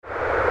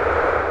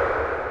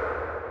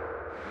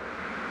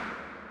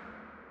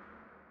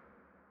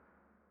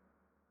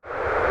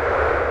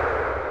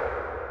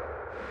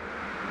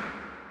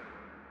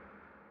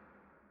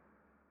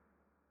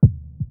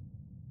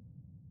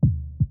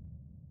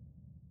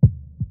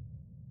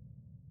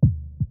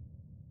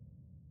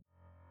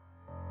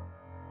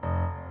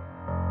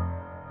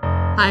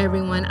Hi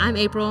everyone, I'm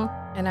April.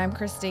 And I'm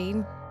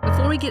Christine.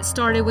 Before we get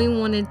started, we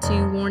wanted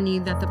to warn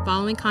you that the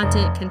following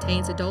content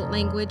contains adult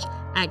language,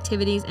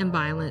 activities, and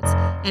violence,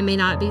 and may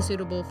not be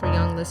suitable for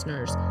young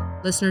listeners.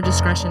 Listener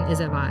discretion is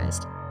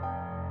advised.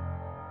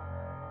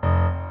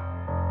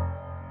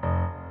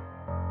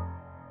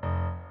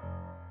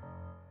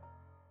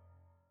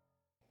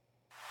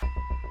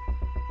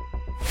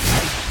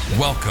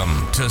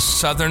 Welcome to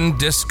Southern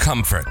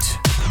Discomfort.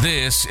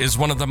 This is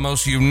one of the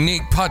most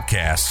unique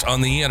podcasts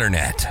on the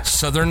internet.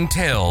 Southern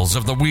tales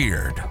of the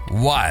weird,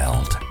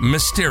 wild,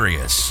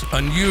 mysterious,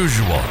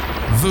 unusual,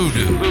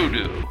 voodoo,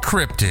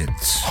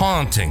 cryptids,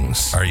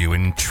 hauntings. Are you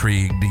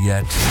intrigued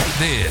yet?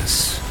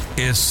 This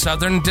is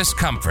Southern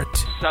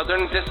Discomfort.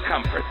 Southern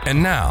Discomfort.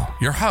 And now,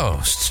 your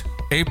hosts,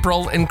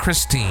 April and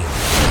Christine.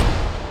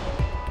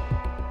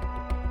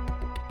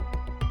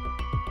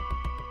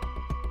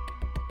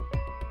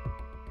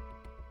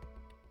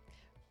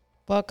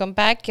 Welcome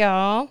back,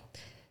 y'all.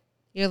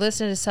 You're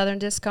listening to Southern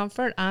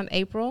Discomfort. I'm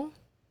April.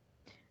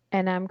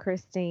 And I'm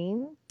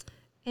Christine.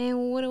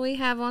 And what do we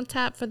have on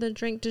tap for the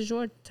drink du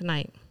jour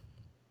tonight?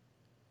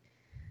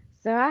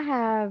 So I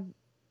have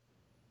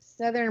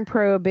Southern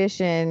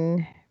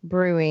Prohibition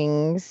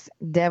Brewing's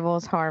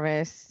Devil's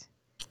Harvest.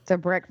 It's a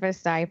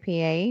breakfast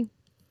IPA.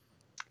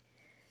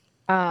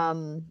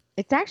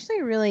 It's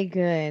actually really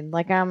good.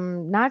 Like,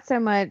 I'm not so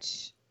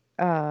much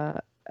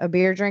a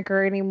beer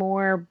drinker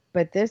anymore,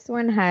 but this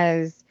one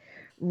has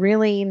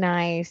really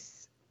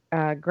nice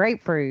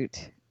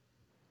grapefruit,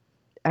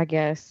 I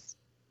guess,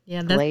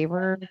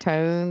 flavor,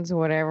 tones,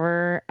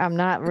 whatever. I'm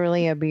not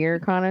really a beer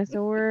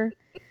connoisseur.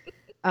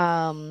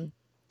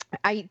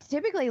 I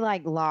typically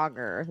like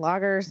lager.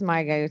 Lager's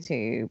my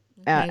go-to.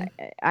 Okay.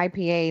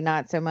 IPA,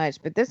 not so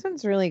much, but this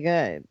one's really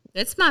good.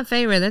 It's my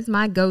favorite. That's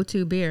my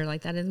go-to beer.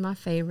 Like, that is my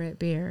favorite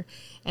beer.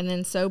 And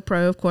then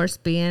SoPro, of course,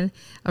 being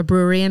a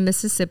brewery in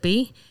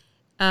Mississippi.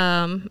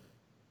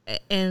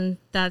 And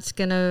that's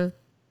going to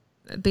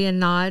be a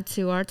nod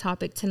to our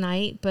topic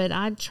tonight. But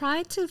I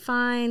tried to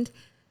find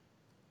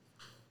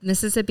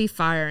Mississippi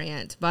Fire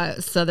Ant by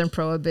Southern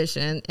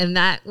Prohibition, and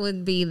that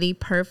would be the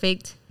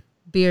perfect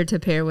beer to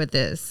pair with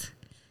this.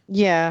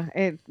 Yeah,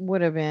 it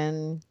would have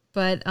been.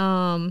 But,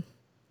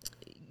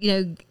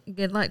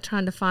 good luck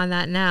trying to find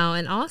that now.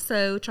 And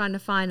also trying to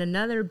find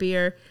another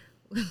beer,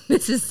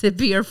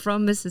 Mississippi or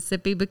from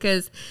Mississippi,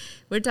 because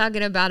we're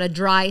talking about a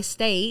dry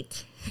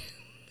state.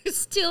 It's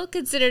still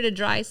considered a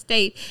dry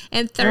state.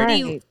 And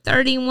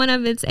 31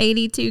 of its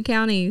 82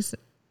 counties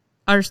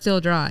are still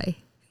dry.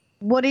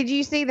 Well, did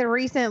you see the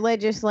recent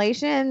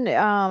legislation?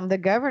 The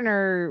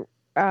governor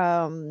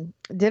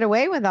did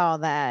away with all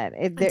that.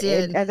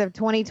 As of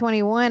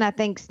 2021, I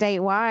think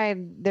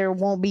statewide, there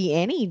won't be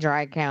any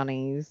dry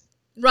counties.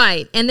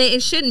 Right. And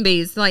it shouldn't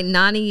be. It's like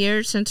 90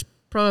 years since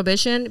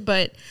Prohibition.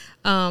 But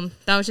that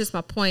was just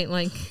my point.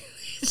 Like,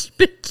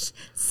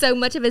 so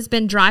much of it's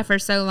been dry for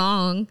so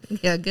long.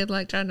 Yeah, good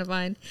luck trying to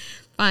find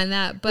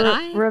that. But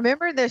I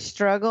remember the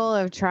struggle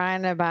of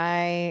trying to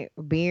buy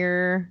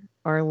beer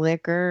or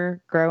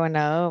liquor growing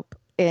up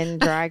in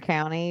dry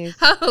counties.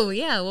 Oh,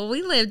 yeah. Well,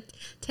 we lived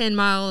 10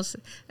 miles.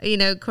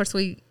 Of course,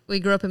 we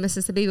grew up in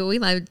Mississippi, but we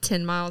lived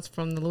 10 miles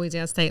from the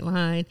Louisiana state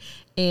line.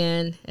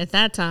 And at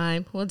that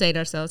time, we'll date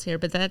ourselves here,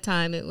 but at that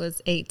time it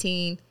was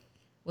 18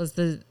 was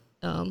the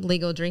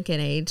legal drinking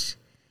age.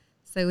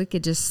 So we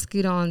could just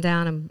scoot on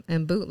down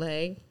and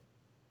bootleg.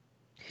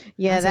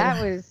 Yeah,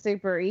 that was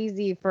super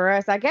easy for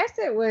us. I guess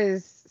it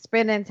was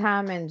spending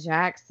time in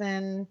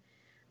Jackson.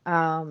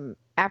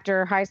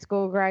 After high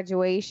school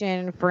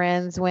graduation,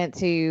 friends went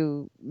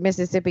to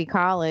Mississippi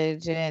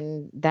College,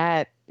 and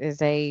that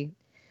is a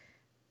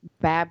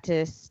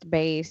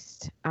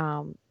Baptist-based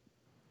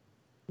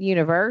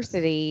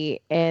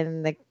university,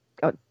 and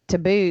to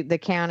boot, the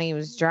county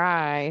was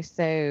dry,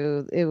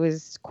 so it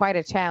was quite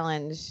a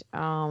challenge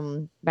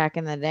back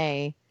in the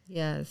day.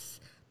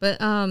 Yes, but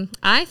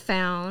I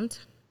found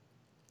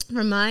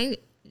for my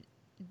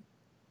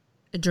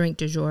drink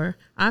du jour,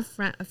 I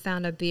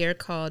found a beer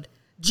called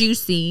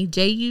Juicy,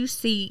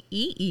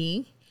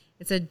 Jucee.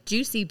 It's a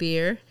juicy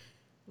beer,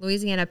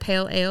 Louisiana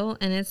Pale Ale,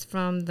 and it's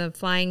from the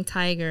Flying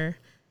Tiger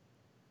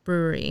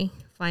Brewery,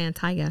 Flying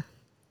Tiger.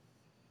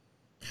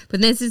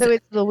 But so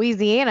it's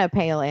Louisiana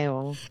Pale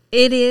Ale.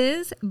 It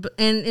is, and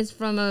it's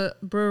from a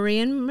brewery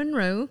in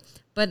Monroe.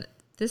 But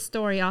this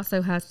story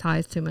also has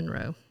ties to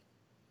Monroe.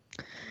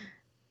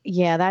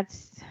 Yeah,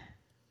 that's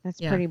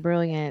pretty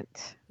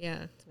brilliant.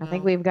 Yeah, I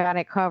think we've got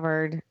it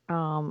covered.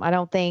 I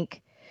don't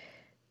think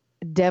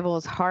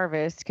Devil's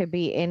Harvest could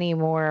be any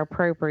more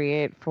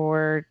appropriate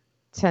for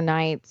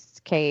tonight's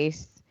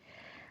case.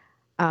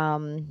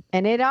 And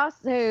it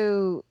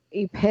also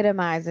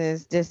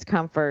epitomizes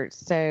discomfort.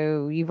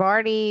 So you've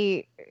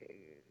already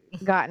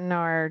gotten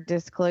our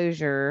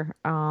disclosure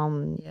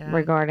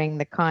regarding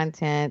the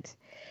content.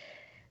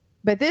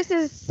 But this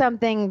is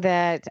something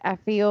that I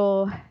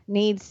feel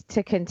needs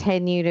to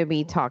continue to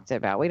be talked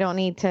about. We don't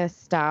need to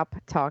stop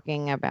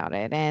talking about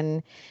it.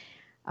 And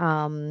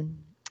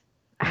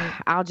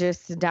I'll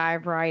just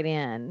dive right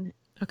in.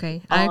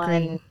 Okay, I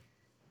agree.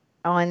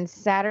 on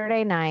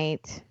Saturday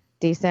night,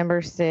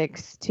 December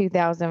 6,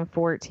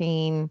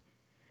 2014,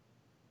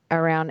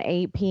 around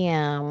 8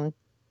 p.m.,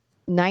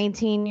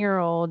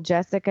 19-year-old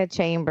Jessica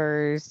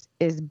Chambers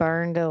is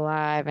burned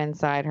alive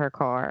inside her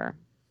car.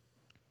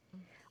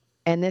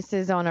 And this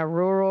is on a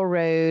rural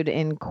road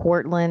in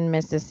Cortland,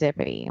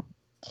 Mississippi.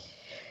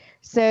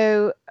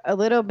 So a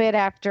little bit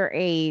after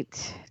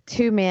 8,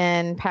 2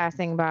 men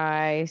passing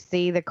by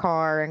see the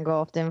car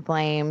engulfed in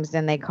flames,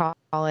 and they call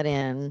it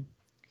in.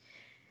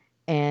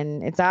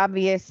 And it's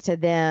obvious to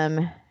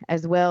them,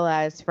 as well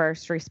as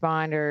first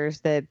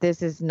responders, that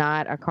this is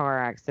not a car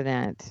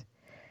accident.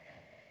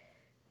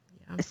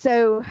 Yeah.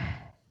 So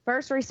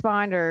first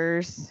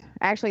responders,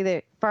 actually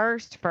the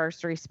first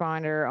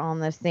responder on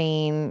the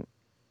scene,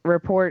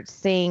 reports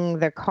seeing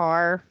the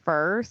car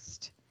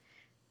first,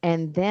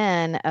 and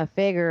then a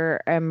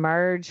figure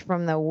emerge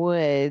from the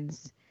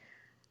woods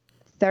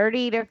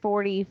 30 to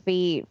 40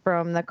 feet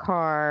from the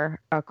car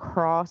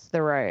across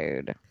the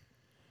road.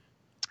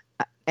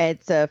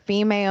 It's a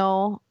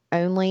female,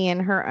 only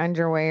in her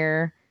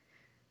underwear,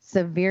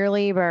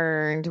 severely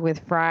burned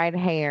with fried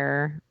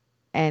hair,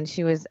 and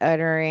she was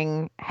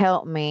uttering,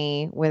 "Help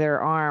me," with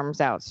her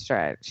arms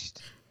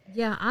outstretched.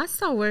 Yeah, I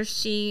saw where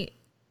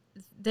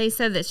they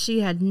said that she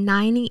had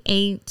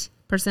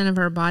 98% of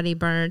her body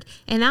burned,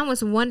 and I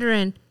was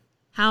wondering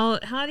how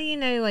do you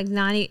know, like,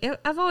 90?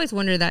 I've always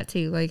wondered that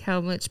too, like how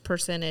much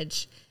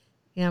percentage.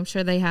 Yeah, I'm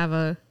sure they have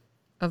a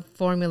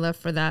formula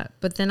for that,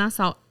 but then I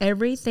saw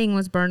everything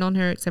was burned on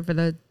her except for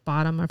the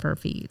bottom of her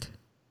feet.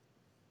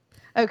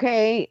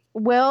 Okay,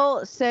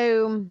 well,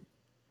 so,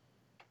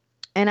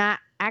 and I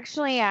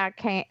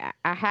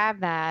have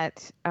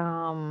that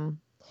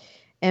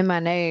in my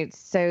notes.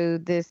 So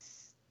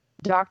this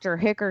Dr.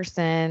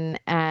 Hickerson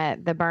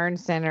at the burn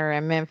center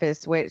in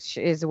Memphis, which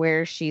is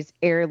where she's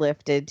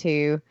airlifted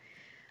to,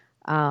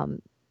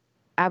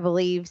 I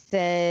believe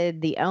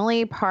said the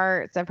only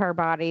parts of her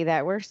body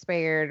that were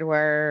spared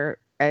were,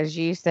 as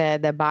you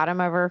said, the bottom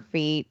of her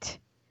feet,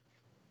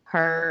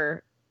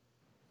 her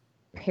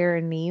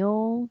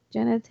perineal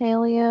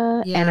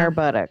genitalia, and her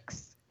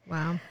buttocks.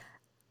 Wow.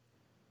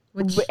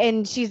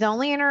 And she's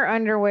only in her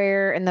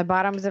underwear, and the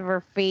bottoms of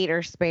her feet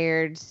are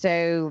spared.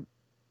 So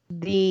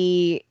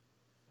the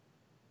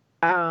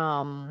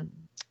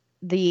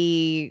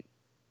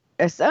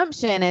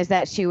assumption is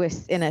that she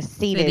was in a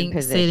seated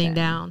position. Sitting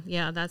down.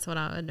 Yeah, that's what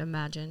I would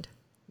imagined.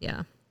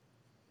 Yeah.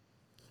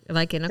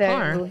 Like in a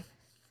car.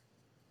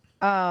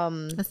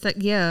 That's like,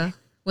 yeah,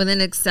 with an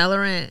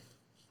accelerant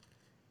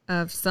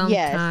of some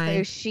kind.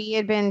 So she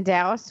had been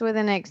doused with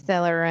an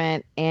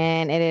accelerant,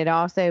 and it had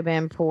also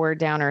been poured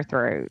down her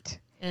throat.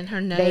 And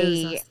her nose.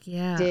 They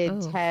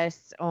did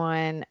tests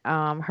on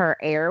her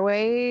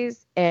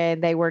airways,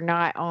 and they were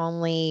not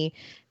only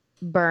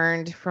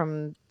burned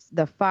from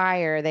the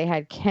fire, they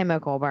had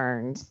chemical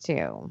burns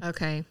too.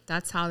 Okay,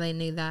 that's how they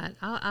knew that.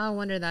 I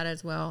wonder that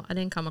as well. I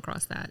didn't come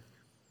across that.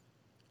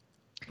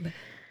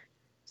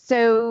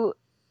 So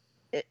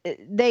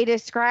they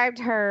described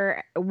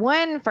her,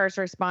 one first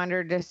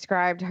responder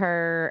described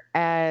her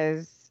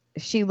as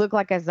she looked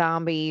like a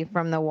zombie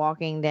from The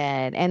Walking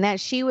Dead, and that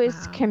she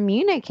was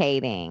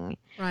communicating.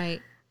 Right.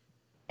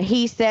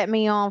 He set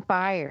me on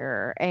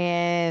fire.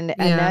 And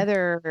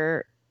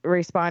another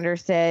responder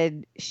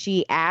said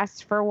she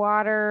asked for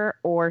water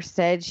or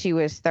said she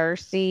was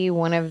thirsty,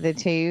 one of the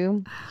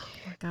two. Oh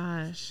my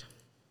gosh.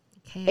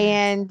 I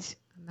can't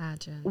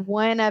imagine.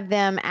 One of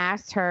them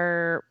asked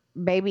her,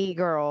 "Baby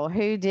girl,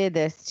 who did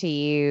this to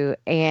you?"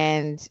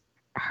 and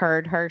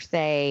heard her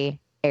say,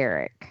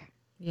 "Eric."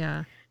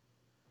 Yeah.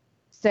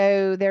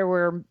 So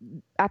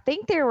I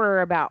think there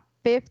were about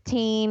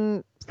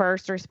 15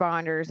 first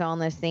responders on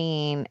the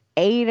scene.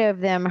 8 of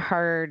them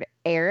heard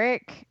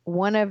Eric.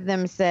 One of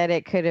them said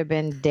it could have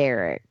been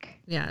Derek.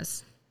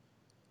 Yes.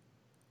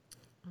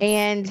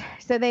 And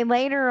so they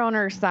laid her on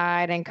her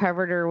side and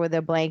covered her with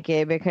a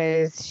blanket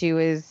because she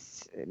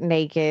was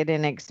naked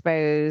and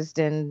exposed,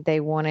 and they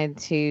wanted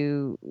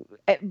to,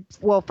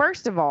 well,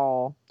 first of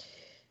all,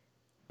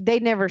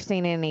 they'd never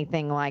seen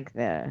anything like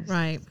this.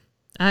 Right.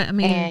 I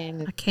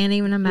mean, I can't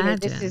even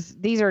imagine.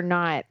 These are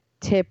not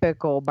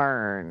typical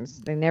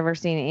burns. They've never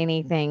seen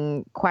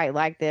anything quite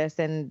like this.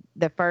 And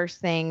the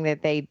first thing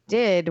that they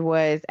did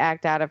was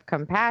act out of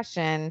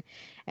compassion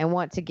and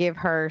want to give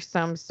her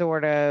some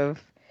sort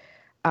of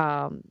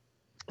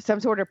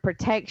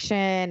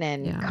protection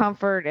and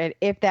comfort, and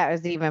if that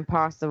was even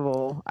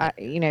possible.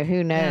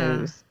 Who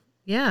knows?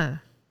 Yeah.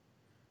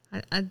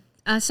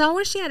 I saw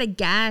where she had a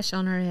gash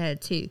on her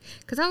head too,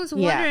 because I was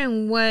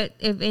wondering what,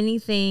 if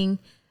anything,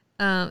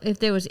 if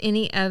there was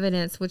any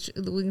evidence, which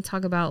we can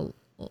talk about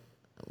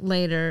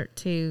later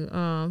too,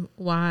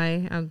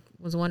 why I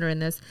was wondering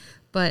this,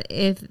 but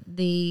if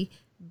the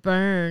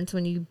burns,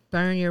 when you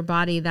burn your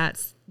body,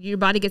 your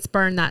body gets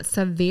burned that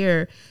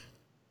severe,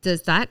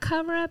 does that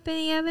cover up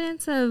any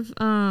evidence of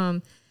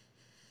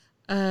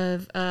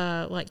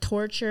like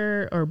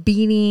torture or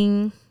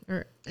beating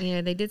or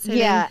Yeah, they did say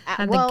Yeah, they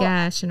had well, the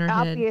gash in her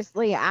head.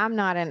 obviously, I'm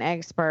not an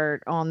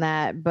expert on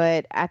that,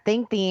 but I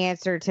think the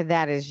answer to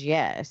that is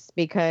yes,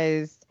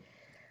 because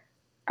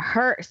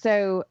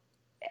so,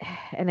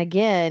 and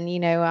again,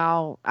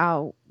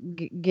 I'll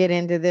get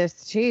into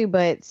this too,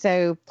 but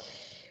so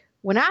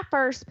when I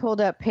first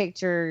pulled up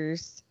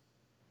pictures,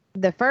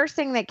 the first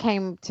thing that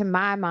came to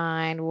my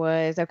mind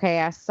was,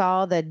 okay, I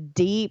saw the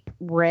deep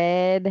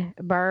red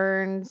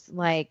burns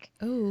like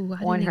Oh,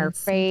 I on didn't her even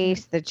see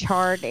face, that. the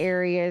charred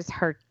areas,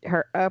 her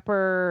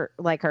upper,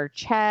 like her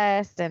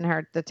chest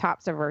and the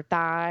tops of her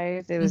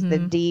thighs. It was the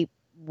Mm-hmm. deep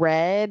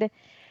red.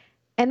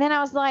 And then I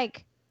was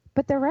like,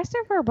 but the rest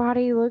of her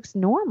body looks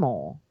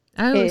normal.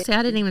 Oh, It see,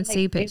 I didn't even like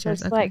see it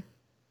pictures. looks Okay.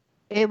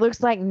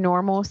 like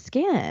normal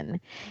skin.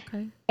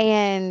 Okay.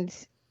 And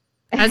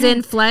As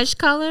in flesh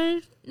color,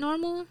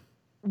 normal?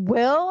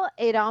 well,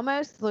 it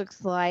almost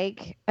looks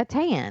like a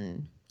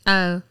tan.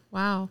 Oh,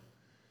 wow.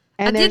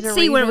 And I did there's a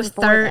see where it was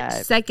reason for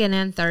that. second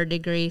and third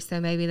degree, so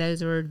maybe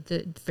those were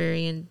the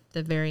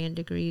varying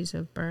degrees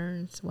of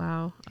burns.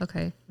 Wow.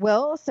 Okay.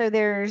 Well, so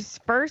there's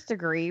first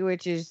degree,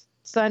 which is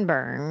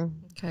sunburn,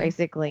 Okay.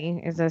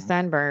 basically, is a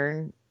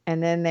sunburn.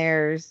 And then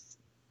there's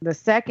the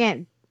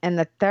second and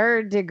the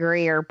third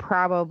degree are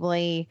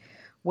probably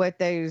what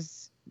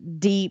those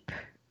deep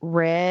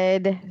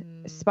red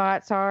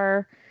spots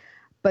are.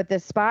 But the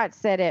spots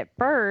that at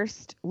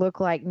first look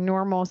like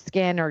normal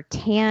skin or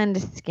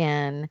tanned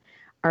skin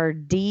are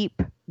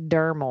deep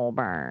dermal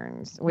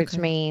burns, which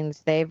Okay. means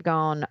they've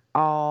gone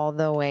all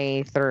the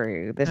way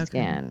through the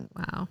skin.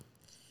 Wow.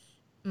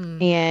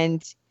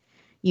 And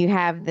you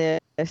have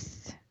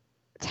this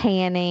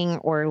tanning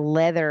or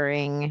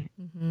leathering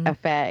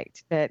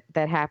effect that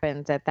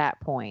happens at that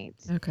point.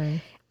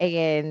 Okay.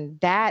 And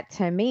that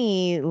to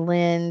me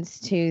lends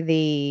to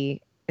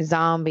the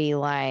zombie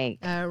like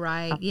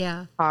Right.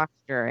 Yeah.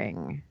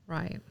 posturing.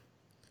 Right.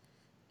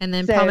 And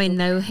then So- probably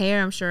no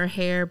hair. I'm sure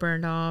hair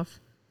burned off.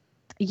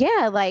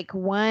 Yeah, like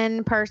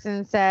one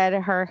person said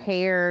her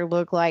hair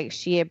looked like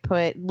she had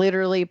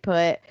literally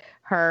put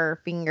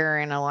her finger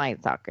in a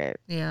light socket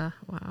Yeah.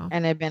 Wow.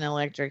 and had been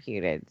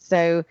electrocuted.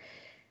 So,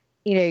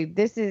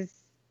 this is,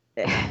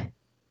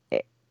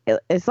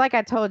 it's like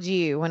I told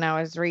you when I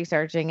was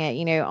researching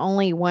it,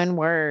 only one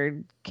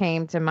word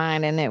came to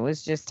mind and it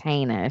was just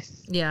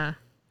heinous. Yeah.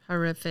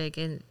 Horrific.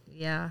 And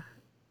yeah.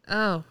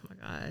 Oh my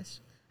gosh.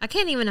 I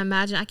can't even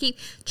imagine. I keep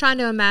trying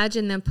to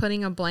imagine them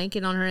putting a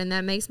blanket on her, and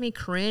that makes me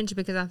cringe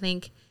because I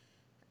think,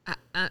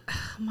 oh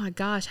my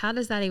gosh, how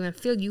does that even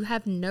feel? You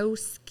have no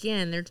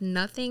skin. There's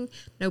nothing,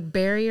 no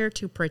barrier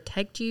to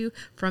protect you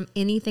from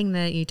anything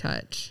that you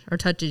touch or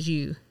touches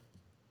you.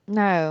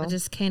 No. I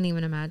just can't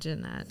even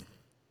imagine that.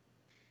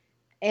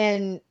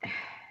 And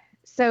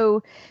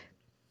so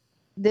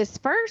this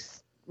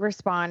first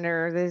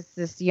responder,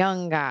 this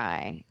young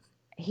guy,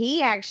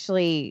 he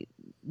actually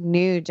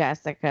knew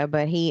Jessica,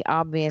 but he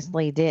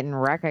obviously didn't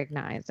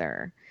recognize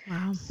her.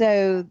 Wow.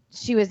 So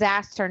she was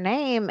asked her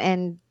name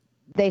and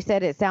they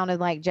said it sounded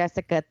like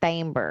Jessica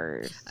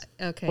Thambers.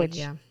 Okay. Which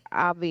yeah.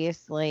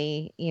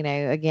 obviously,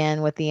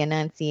 again with the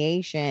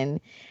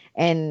enunciation.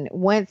 And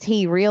once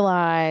he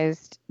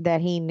realized that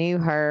he knew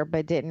her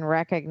but didn't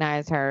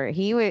recognize her,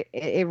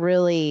 it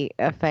really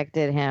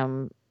affected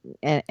him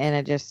in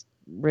a just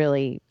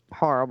really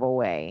horrible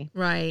way.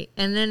 Right.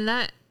 And then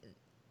that,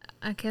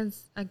 I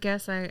guess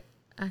I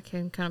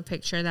can kind of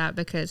picture that,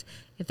 because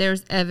if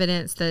there's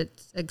evidence that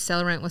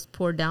accelerant was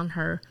poured down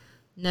her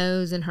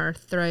nose and her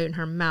throat and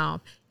her mouth,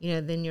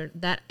 then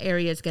that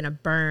area is going to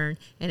burn.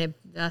 And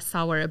I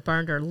saw where it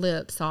burned her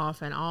lips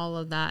off and all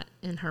of that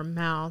in her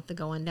mouth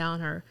going down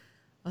her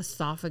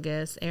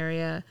esophagus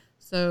area.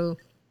 So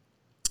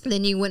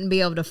then you wouldn't be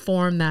able to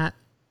form that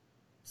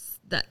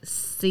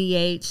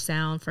CH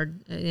sound for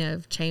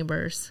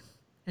Chambers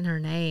in her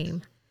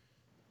name.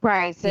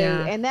 Right. So,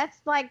 Yeah. and that's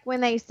like when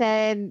they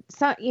said,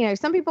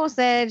 some people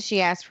said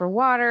she asked for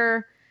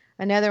water.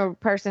 Another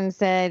person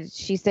said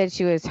she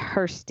was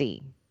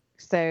thirsty.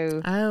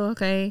 So, Oh,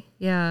 okay.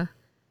 Yeah.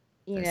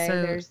 So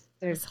there's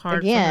it's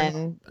hard for her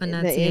again to the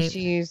enunciate.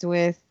 issues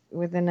with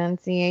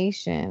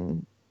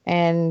enunciation.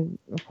 And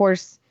of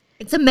course,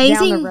 It's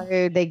amazing. down the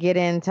road, they get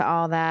into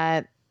all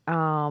that.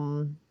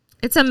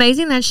 It's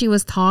amazing that she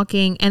was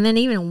talking and then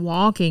even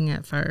walking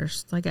at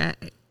first. Like that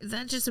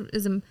just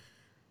is.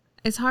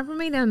 It's hard for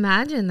me to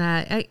imagine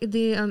that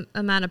the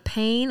amount of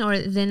pain, or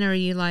then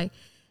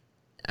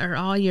are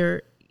all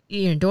your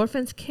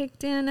endorphins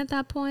kicked in at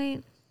that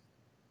point,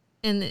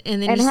 and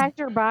then has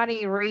your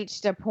body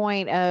reached a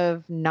point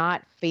of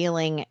not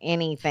feeling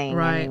anything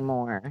Right.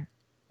 anymore?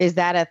 Is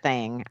that a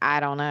thing? I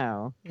don't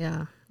know.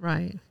 Yeah,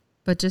 right.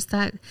 But just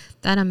that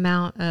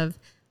amount of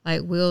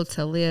will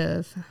to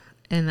live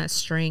and that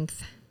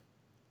strength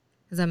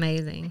is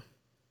amazing.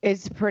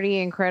 It's pretty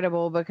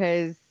incredible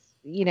because,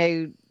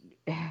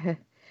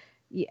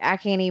 I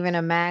can't even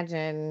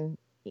imagine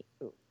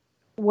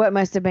what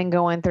must have been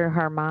going through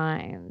her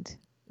mind.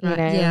 Right.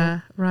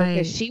 Yeah, right.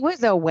 Because she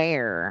was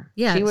aware.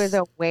 Yes. She was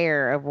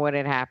aware of what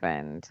had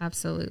happened.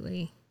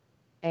 Absolutely.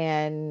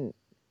 And,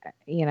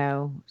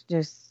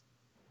 just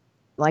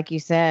like you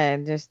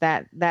said, just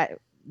that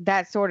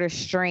sort of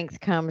strength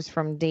comes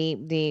from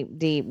deep, deep,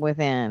 deep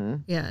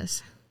within.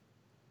 Yes.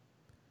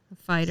 A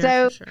fighter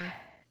So, for sure.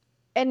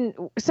 and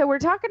so we're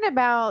talking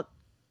about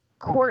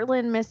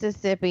Cortland,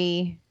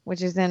 Mississippi,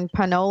 which is in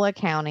Panola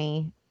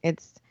County.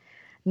 It's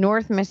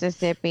North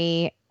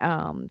Mississippi,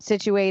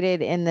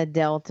 situated in the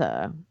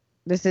Delta.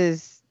 This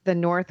is the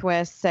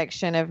northwest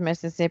section of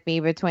Mississippi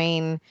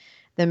between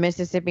the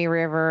Mississippi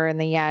River and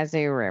the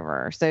Yazoo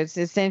River. So it's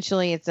a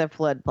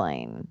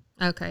floodplain.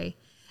 Okay.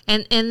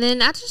 And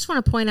then I just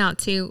want to point out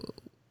too,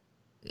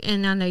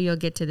 and I know you'll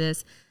get to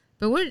this,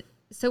 but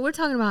we're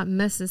talking about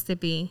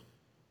Mississippi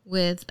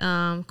with,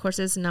 of course,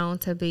 it's known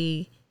to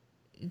be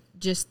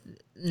just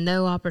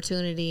no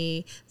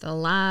opportunity, the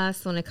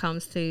last when it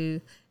comes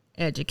to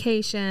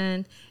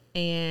education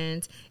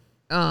and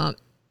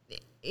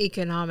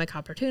economic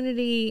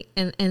opportunity,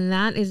 and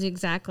that is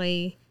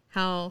exactly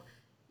how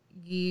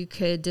you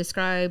could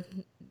describe,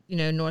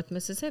 North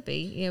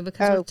Mississippi,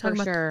 because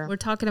we're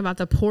talking about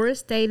the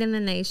poorest state in the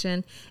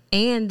nation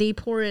and the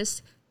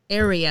poorest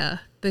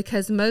area,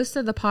 because most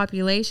of the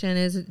population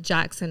is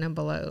Jackson and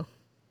below.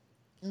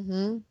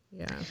 Mm-hmm.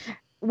 Yeah.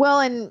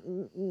 Well,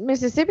 and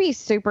Mississippi's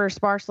super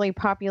sparsely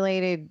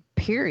populated,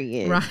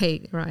 period.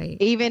 Right.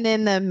 Even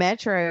in the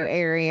metro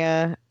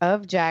area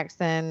of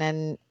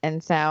Jackson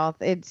and South,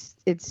 it's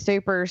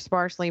super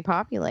sparsely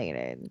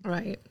populated.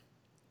 Right.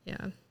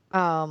 Yeah.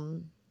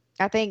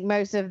 I think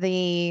most of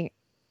the,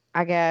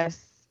 I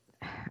guess,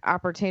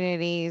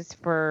 opportunities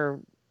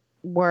for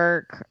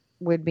work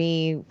would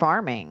be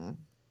farming.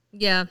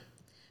 Yeah.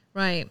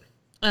 Right.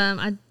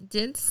 I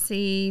did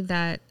see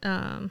that,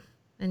 and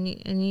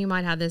you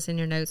might have this in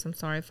your notes. I'm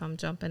sorry if I'm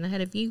jumping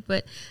ahead of you,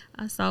 but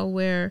I saw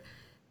where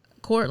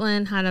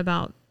Cortland had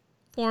about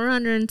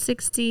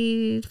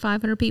 460,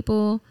 500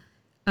 people.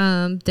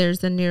 There's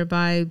the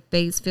nearby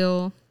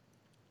Batesville,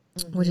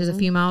 which is a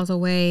few miles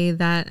away,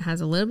 that has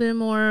a little bit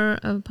more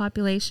of a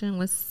population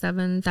with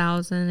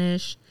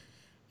 7,000-ish.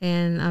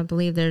 And I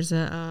believe there's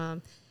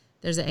an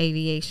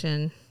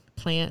aviation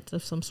plant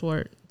of some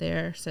sort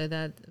there, so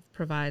that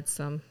provides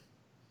some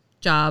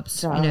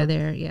jobs,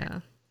 there. Yeah.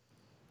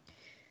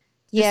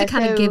 Just to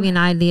kind of give you an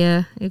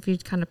idea, if you're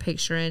kind of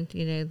picturing,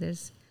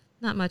 there's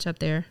not much up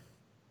there.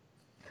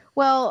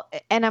 Well,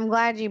 and I'm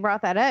glad you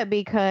brought that up,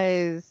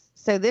 because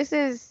this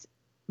is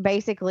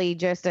basically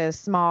just a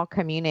small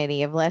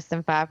community of less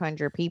than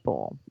 500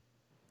 people.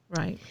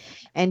 Right.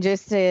 And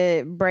just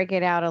to break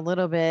it out a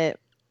little bit,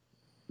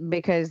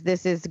 because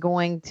this is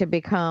going to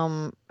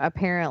become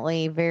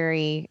apparently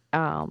very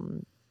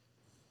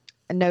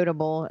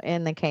notable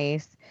in the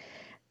case.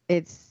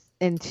 It's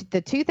in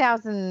the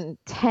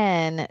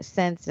 2010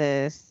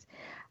 census,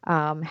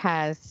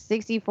 has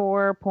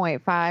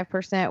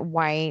 64.5%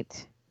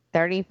 white,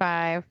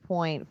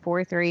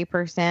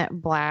 35.43%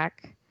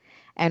 black,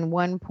 and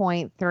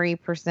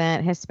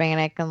 1.3%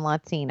 Hispanic and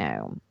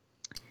Latino.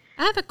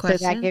 I have a question.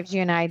 So that gives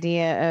you an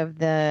idea of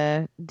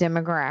the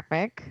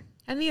demographic.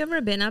 Have you ever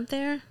been up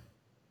there?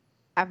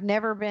 I've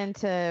never been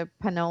to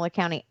Panola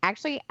County.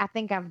 Actually, I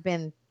think I've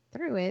been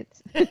through it.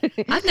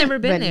 I've never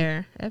been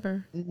there,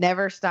 ever.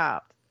 Never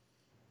stopped.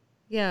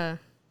 Yeah,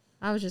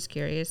 I was just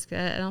curious.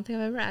 I don't think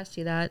I've ever asked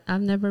you that.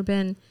 I've never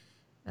been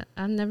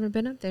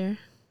up there.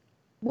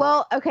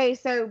 Well, okay,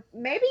 so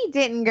maybe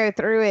didn't go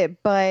through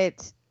it,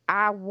 but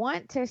I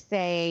want to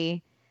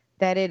say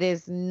that it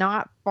is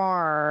not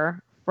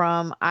far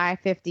from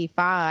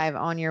I-55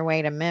 on your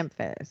way to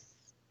Memphis.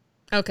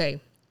 Okay,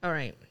 all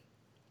right.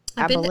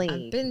 I've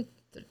been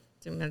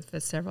to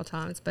Memphis several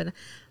times, but I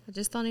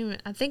just don't even.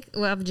 I think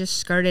I've just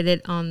skirted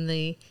it on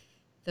the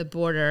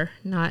border,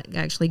 not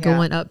actually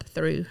going up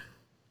through.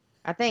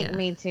 I think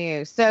me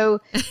too.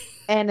 So,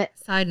 and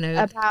side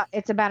note,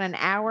 it's about an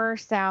hour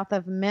south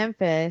of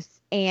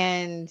Memphis,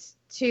 and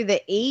to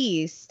the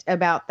east,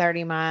 about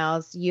 30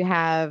 miles, you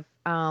have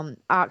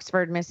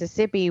Oxford,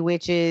 Mississippi,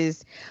 which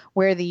is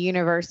where the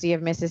University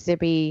of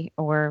Mississippi,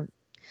 or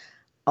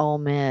Ole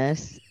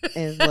Miss,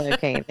 is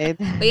located.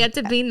 We have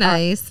to be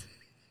nice.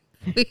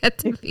 We have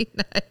to be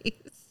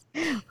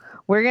nice.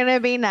 We're gonna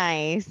be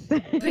nice.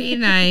 Be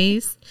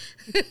nice.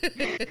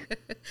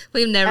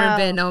 We've never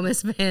been Ole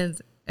Miss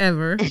fans.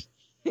 Ever.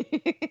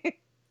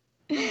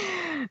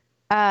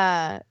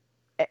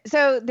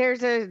 So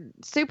there's a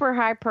super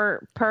high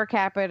per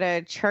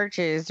capita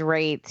churches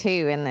rate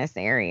too in this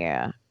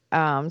area.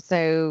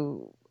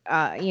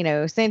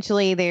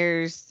 Essentially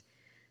there's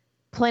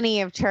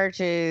plenty of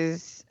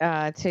churches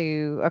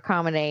to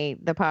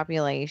accommodate the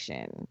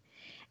population.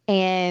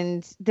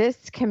 And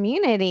this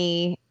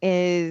community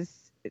is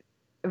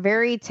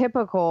very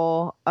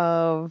typical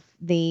of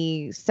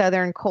the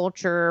Southern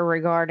culture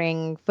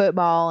regarding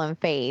football and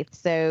faith.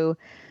 So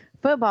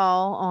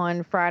football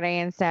on Friday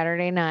and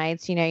Saturday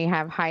nights, you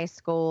have high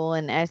school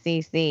and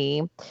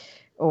SEC,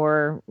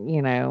 or,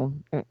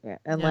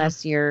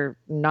 unless you're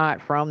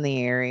not from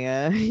the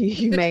area,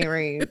 you may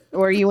read,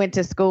 or you went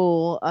to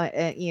school,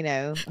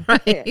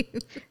 right.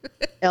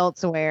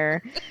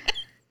 elsewhere.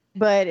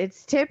 But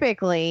it's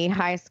typically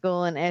high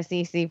school and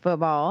SEC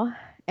football.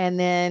 And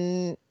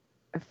then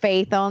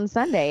faith on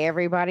Sunday.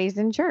 Everybody's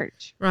in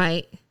church.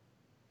 Right.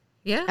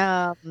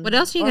 Yeah. What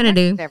else are you Or going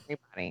to most do?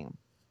 everybody.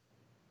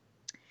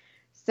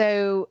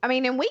 So, I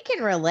mean, and we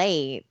can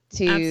relate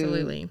to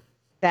Absolutely.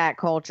 that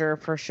culture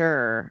for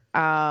sure.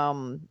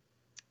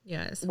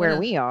 Yes. Where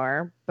we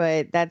are,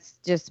 but that's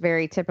just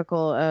very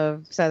typical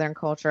of Southern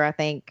culture, I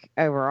think,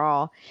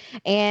 overall.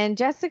 And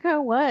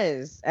Jessica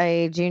was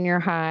a junior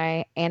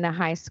high and a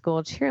high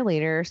school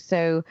cheerleader.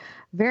 So,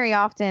 very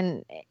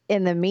often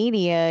in the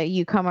media,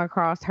 you come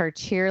across her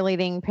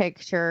cheerleading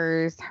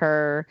pictures.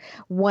 Her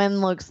one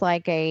looks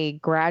like a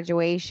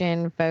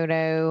graduation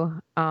photo.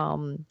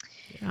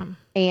 Yeah.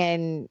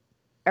 And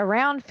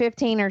around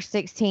 15 or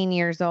 16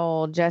 years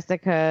old,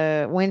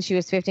 Jessica, when she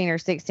was 15 or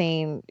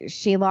 16,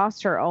 she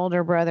lost her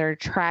older brother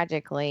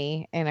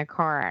tragically in a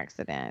car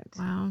accident.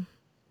 Wow.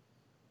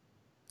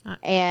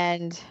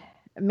 And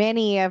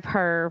many of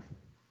her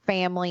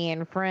family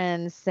and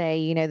friends say,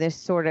 you know, this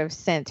sort of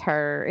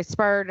it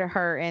spurred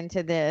her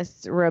into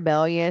this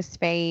rebellious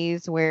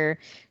phase where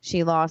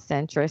she lost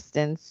interest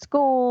in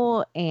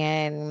school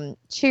and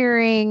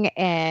cheering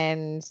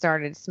and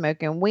started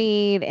smoking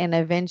weed and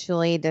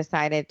eventually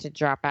decided to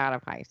drop out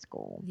of high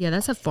school. Yeah,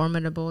 that's a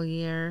formidable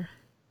year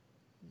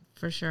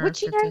for sure.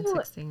 Which, 15,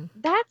 16.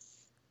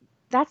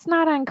 That's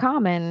not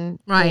uncommon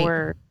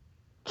for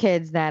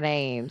kids that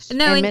age in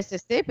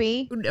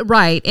Mississippi.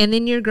 Right. And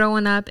then you're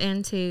growing up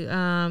into,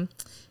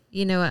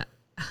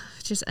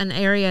 just an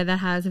area that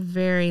has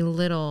very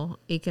little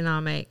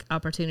economic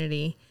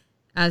opportunity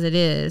as it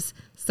is.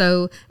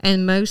 So,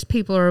 and most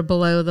people are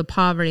below the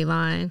poverty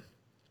line.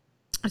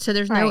 So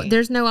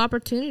there's no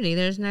opportunity.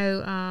 There's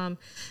no,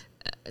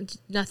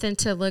 nothing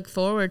to look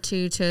forward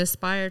to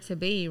aspire to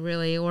be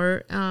really,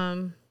 or,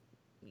 and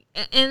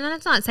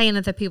that's not saying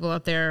that the people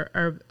up there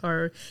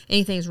are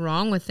anything's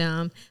wrong with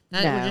them.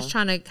 We're just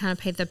trying to kind of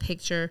paint the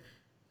picture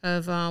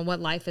of what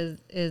life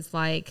is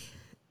like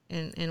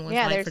and what's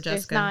like for Jessica.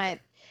 Just not,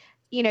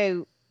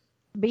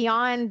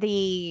 beyond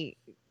the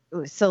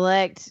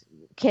select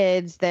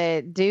kids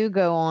that do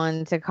go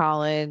on to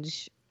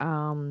college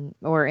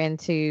or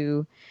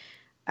into,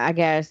 I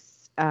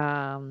guess,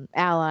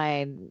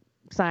 allied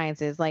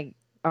sciences like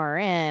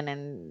RN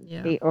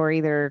and or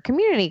either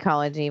community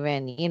college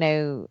even,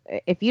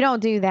 if you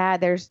don't do that,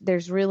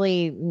 there's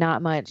really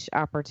not much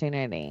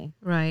opportunity.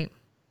 Right.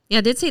 Yeah,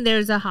 I did see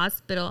there's a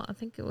hospital. I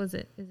think is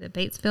it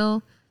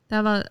Batesville? They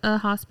have a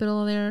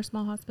hospital there, a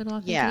small hospital,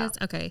 I think it is.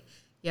 Okay.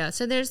 Yeah,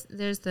 so there's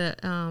the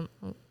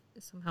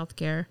some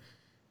healthcare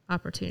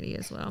opportunity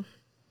as well.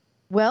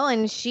 Well,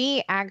 and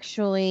she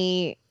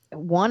actually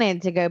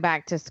wanted to go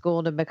back to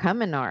school to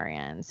become an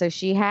RN. So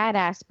she had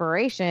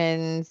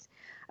aspirations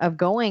of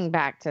going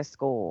back to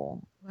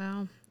school.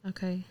 Wow.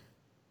 Okay.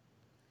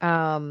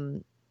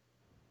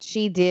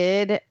 She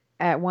did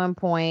at one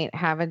point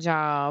have a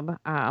job.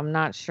 I'm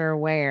not sure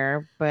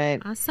where,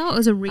 but I saw it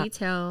was a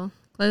retail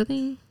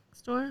clothing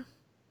store.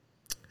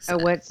 A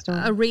what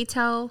store? A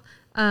retail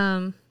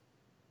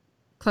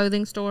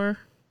clothing store.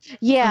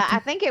 Yeah, I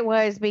think it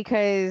was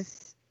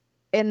because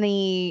in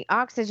the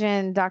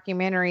Oxygen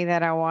documentary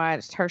that I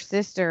watched, her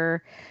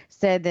sister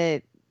said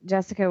that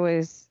Jessica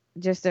was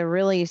just a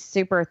really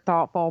super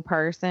thoughtful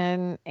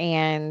person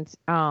and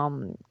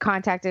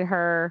contacted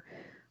her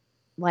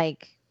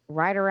like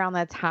right around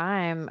the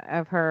time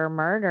of her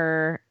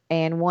murder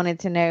and wanted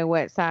to know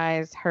what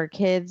size her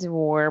kids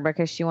wore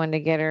because she wanted to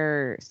get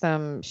her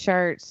some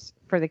shirts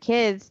for the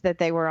kids that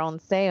they were on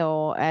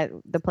sale at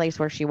the place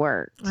where she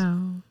worked.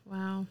 Oh,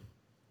 wow.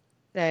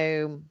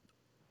 So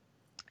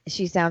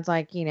she sounds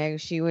like,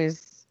 she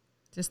was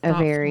just a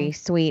very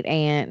sweet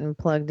aunt and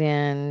plugged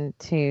in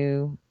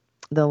to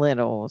the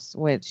littles,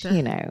 which,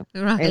 right.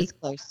 is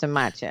close to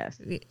my chest.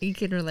 You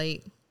can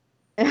relate.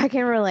 I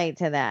can relate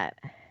to that.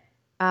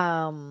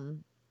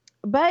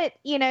 But,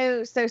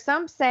 so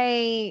some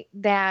say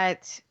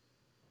that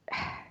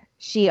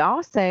she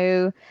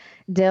also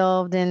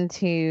delved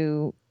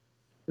into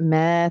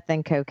meth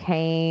and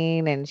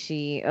cocaine, and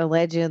she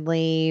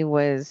allegedly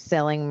was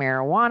selling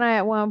marijuana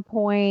at one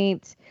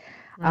point.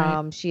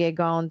 Right. She had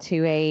gone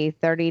to a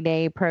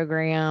 30-day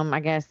program, I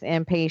guess,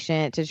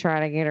 inpatient to try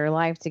to get her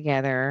life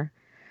together.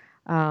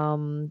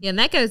 And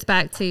that goes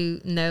back to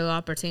no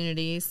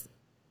opportunities.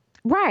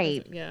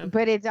 Right. Yeah.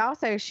 But it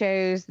also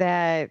shows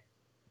that,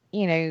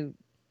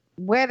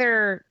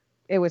 whether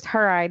it was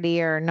her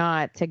idea or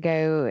not to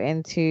go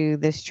into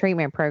this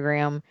treatment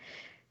program,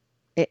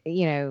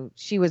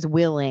 she was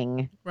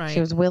willing. Right. She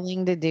was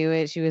willing to do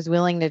it. She was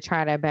willing to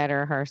try to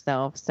better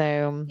herself.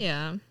 So,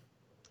 yeah,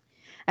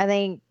 I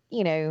think,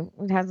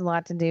 it has a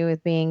lot to do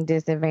with being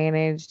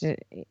disadvantaged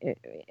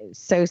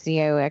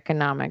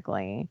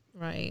socioeconomically.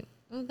 Right.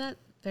 Well, that's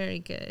very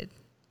good.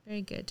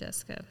 Very good,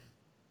 Jessica.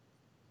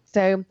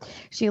 So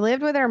she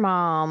lived with her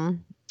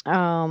mom.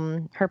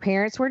 Her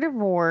parents were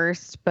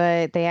divorced,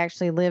 but they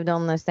actually lived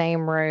on the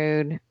same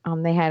road.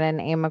 They had an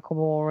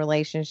amicable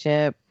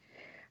relationship.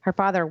 Her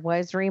father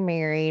was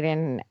remarried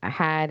and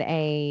had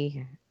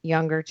a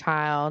younger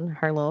child,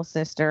 her little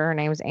sister. Her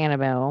name was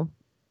Annabelle.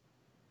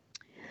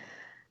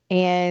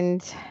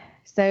 And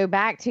So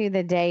back to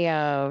the day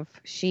of,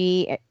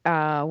 she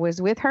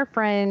was with her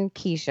friend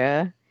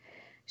Keisha.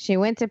 She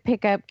went to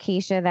pick up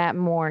Keisha that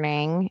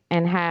morning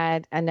and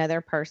had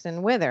another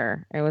person with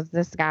her. It was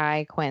this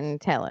guy, Quentin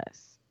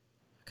Tellis.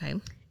 Okay.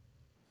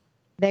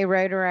 They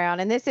rode around,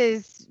 and this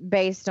is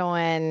based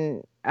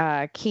on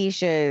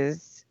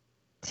Keisha's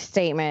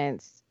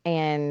statements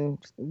and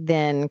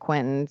then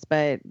Quentin's,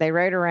 but they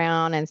rode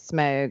around and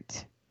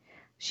smoked.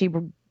 She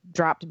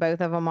dropped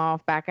both of them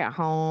off back at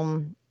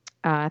home.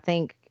 I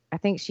think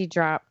she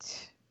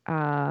dropped,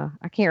 I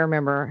can't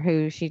remember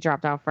who she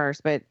dropped off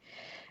first, but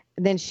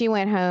then she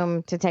went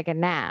home to take a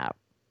nap.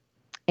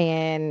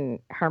 And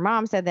her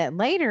mom said that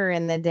later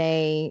in the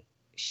day,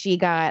 she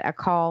got a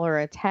call or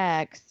a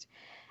text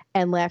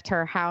and left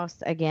her house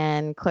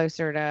again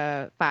closer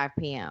to 5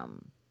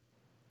 p.m.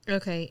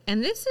 Okay.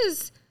 And this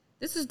is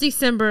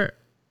December.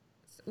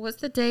 What's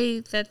the day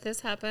that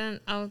this happened?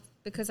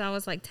 Because I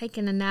was like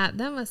taking a nap.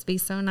 That must be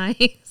so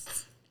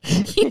nice.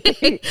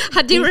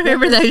 I do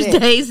remember those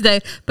days though.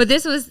 But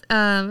this was,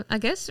 I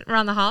guess,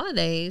 around the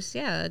holidays.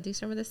 Yeah,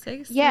 December the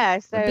 6th. Yeah,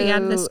 so be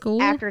out of the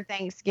school after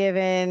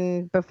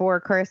Thanksgiving, before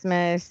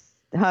Christmas,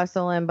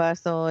 hustle and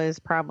bustle is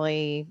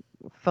probably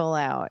full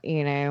out,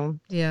 you know.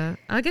 Yeah,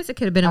 I guess it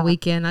could have been a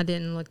weekend. I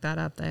didn't look that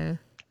up though.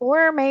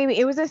 Or maybe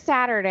it was a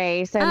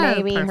Saturday, so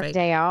maybe her perfect.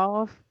 day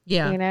off.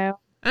 Yeah, you know.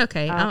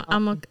 Okay,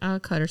 I'll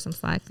cut her some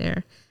slack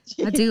there.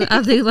 I do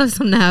love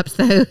some naps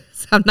though,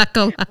 so I'm not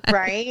gonna lie.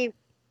 Right.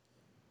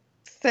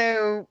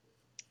 So,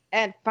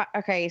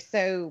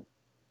 so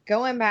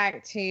going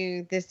back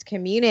to this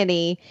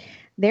community,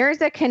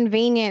 there's a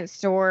convenience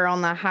store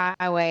on the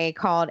highway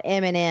called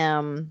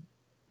M&M.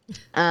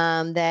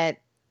 That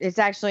it's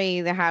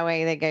actually the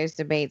highway that goes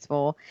to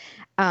Batesville.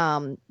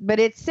 But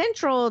it's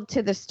central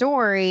to the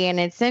story and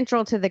it's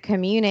central to the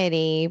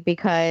community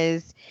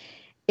because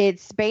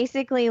it's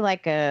basically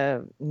like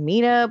a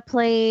meetup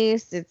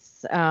place.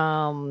 It's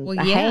a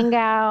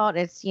hangout.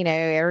 It's, you know,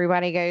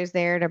 everybody goes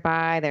there to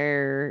buy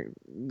their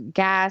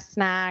gas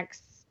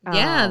snacks.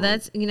 Yeah,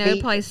 that's, you know,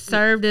 probably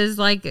served as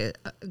like a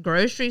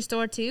grocery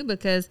store too,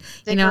 because,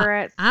 you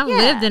know, I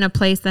lived in a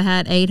place that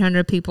had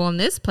 800 people in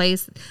this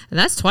place, and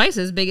that's twice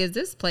as big as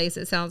this place,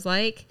 it sounds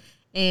like.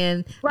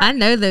 And I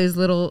know those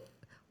little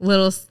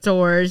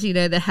stores, you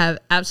know, that have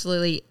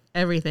absolutely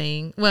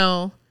everything.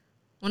 Well,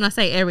 when I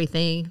say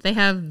everything, they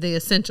have the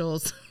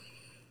essentials.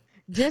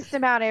 Just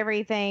about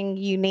everything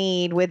you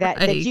need with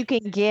that you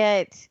can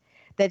get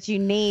that you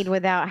need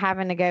without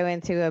having to go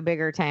into a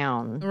bigger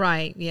town.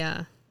 Right.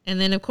 Yeah. And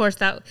then of course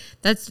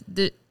that's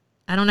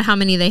I don't know how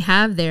many they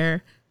have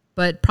there,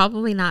 but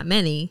probably not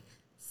many.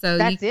 So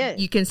that's it.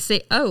 You can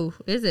see. Oh,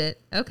 is it?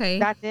 Okay.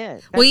 That's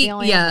it. That's the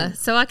only one.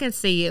 So I can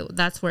see it.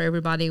 That's where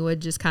everybody would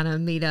just kind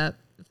of meet up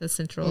at the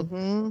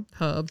central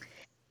hub.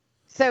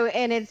 So,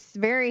 and it's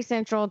very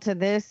central to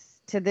this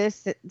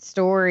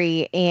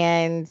story,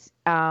 and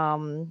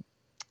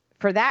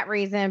for that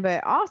reason,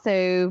 but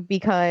also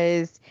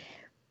because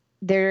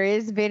there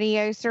is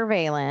video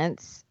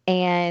surveillance,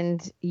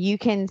 and you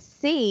can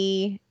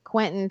see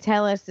Quentin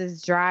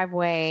Tellis's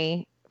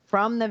driveway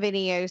from the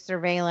video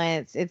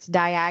surveillance. It's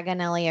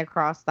diagonally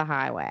across the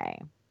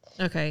highway.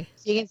 Okay.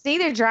 So you can see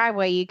the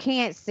driveway. You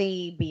can't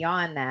see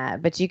beyond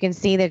that, but you can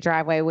see the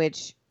driveway,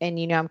 which, and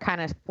you know, I'm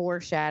kind of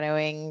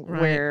foreshadowing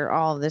where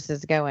all of this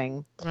is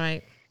going.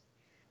 Right.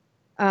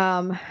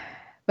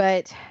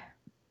 But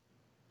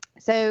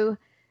so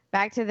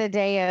back to the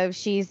day of,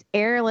 she's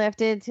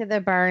airlifted to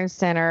the burn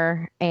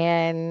center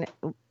and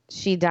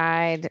she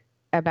died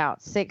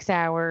about 6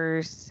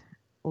 hours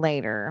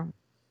later.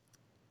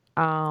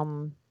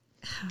 So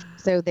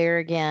there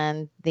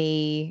again,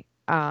 the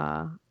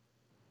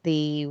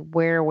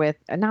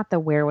wherewithal, not the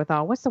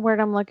wherewithal. What's the word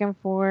I'm looking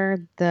for?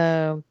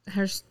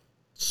 Her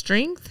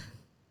strength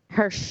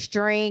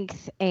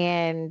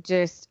and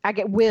just,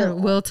 her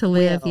will to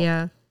live.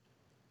 Yeah.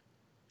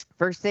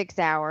 For 6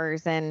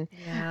 hours, and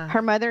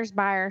her mother's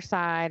by her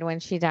side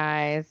when she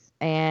dies,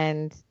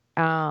 and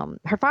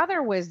her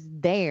father was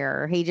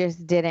there. He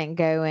just didn't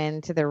go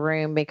into the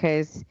room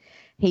because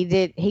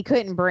he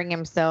couldn't bring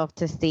himself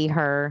to see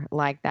her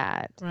like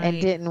that, and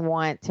didn't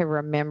want to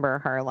remember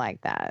her like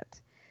that.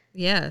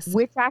 Yes,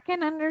 which I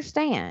can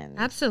understand.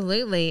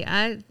 Absolutely,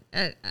 I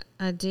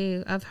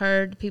do. I've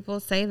heard people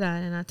say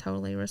that, and I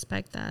totally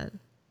respect that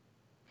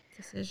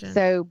decision.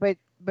 So,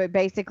 but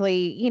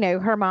basically, you know,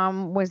 her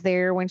mom was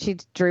there when she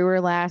drew her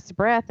last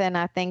breath, and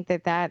I think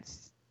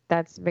that's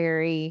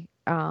very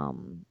I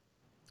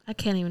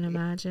can't even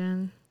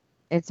imagine.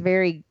 It's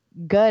very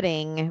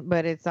gutting,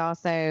 but it's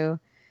also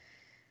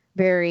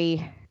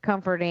very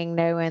comforting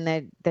knowing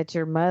that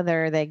your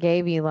mother that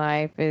gave you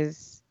life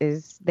is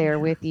there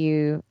with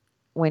you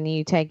when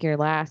you take your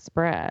last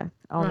breath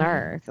on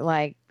earth.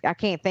 Like, I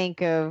can't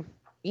think of,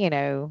 you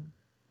know,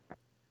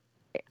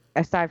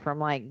 aside from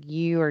like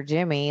you or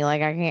Jimmy, like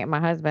my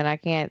husband, I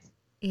can't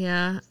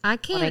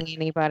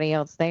anybody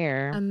else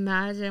there.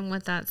 Imagine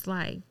what that's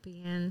like,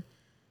 being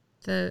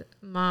the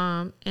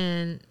mom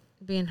and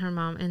being her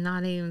mom and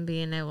not even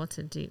being able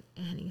to do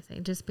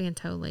anything, just being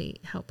totally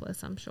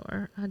helpless. I'm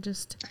sure.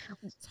 It's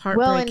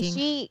Well, and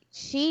heartbreaking.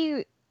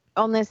 she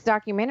on this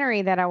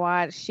documentary that I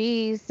watched,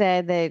 she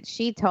said that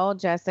she told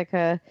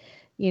Jessica,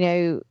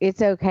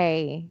 it's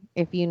okay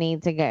if you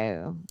need to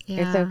go.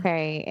 It's Yeah.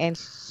 okay. And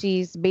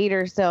she's beat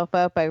herself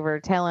up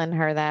over telling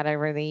her that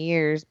over the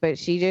years, but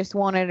she just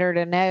wanted her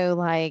to know,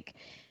 like,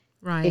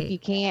 if Right. you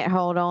can't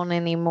hold on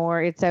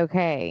anymore, it's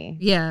okay.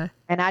 Yeah.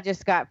 And I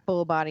just got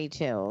full body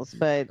chills,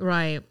 but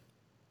Right.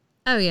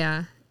 Oh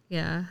yeah.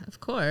 Yeah. Of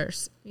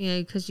course.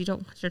 Because you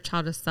don't want your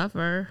child to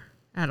suffer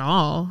at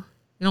all.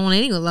 You don't want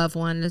any loved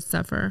one to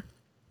suffer.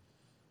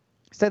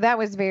 so that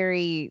was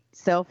very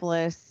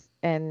selfless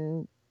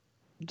and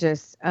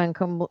just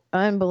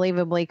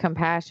unbelievably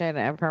compassionate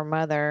of her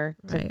mother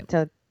Right.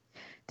 to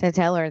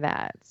tell her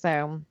that.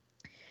 So,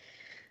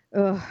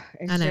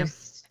 it's I know.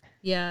 just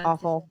Yeah.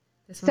 awful.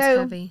 This one's So,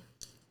 heavy.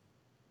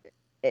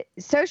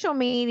 social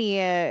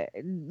media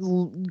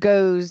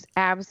goes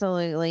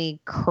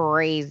absolutely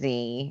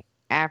crazy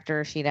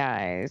after she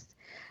dies.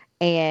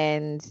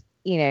 And,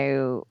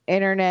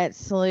 internet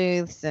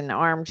sleuths and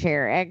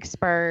armchair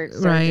experts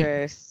Right.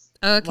 are just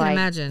Oh, I can like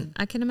imagine.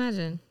 I can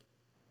imagine.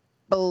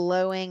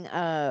 blowing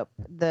up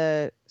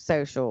the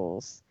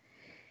socials.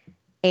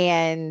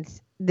 And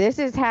this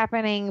is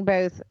happening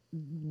both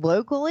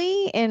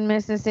locally in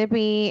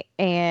Mississippi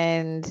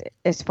and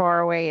as far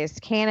away as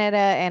Canada.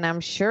 And I'm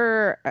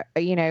sure,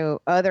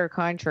 other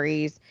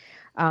countries,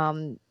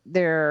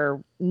 there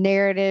are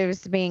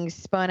narratives being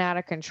spun out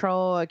of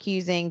control,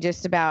 accusing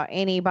just about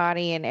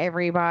anybody and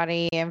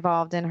everybody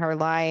involved in her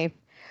life.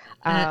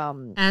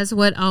 As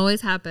what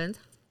always happens.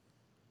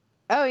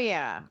 Oh,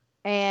 yeah.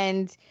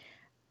 And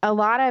a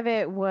lot of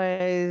it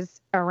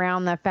was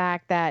around the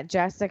fact that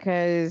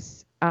Jessica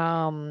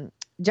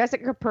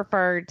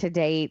preferred to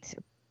date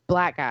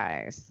black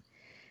guys.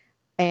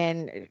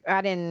 And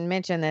I didn't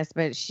mention this,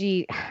 but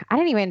I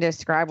didn't even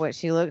describe what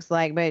she looks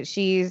like, but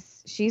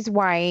she's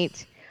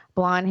white,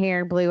 blonde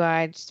hair, blue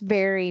eyed, just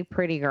very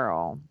pretty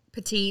girl.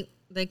 Petite.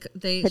 She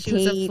was a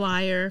Petite.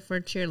 flyer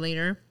for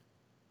cheerleader.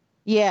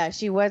 Yeah,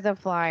 she was a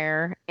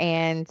flyer,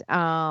 and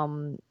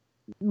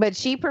but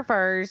she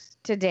prefers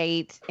to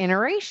date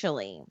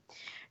interracially.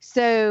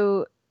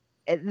 So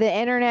the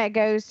internet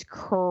goes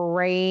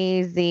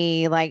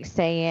crazy, like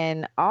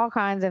saying all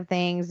kinds of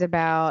things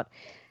about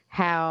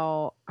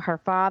how her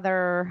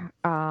father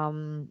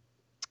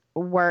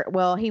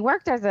he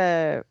worked as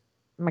a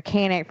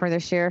mechanic for the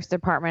sheriff's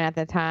department at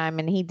the time,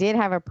 and he did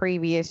have a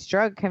previous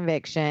drug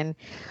conviction.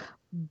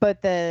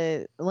 But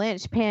the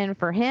linchpin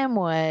for him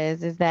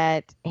is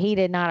that he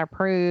did not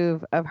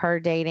approve of her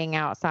dating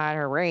outside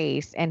her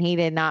race, and he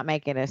did not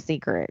make it a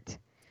secret.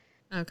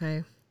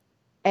 Okay.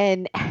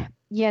 And,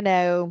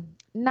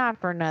 not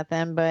for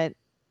nothing, but,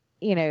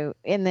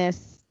 in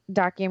this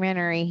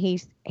documentary,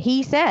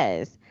 he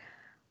says,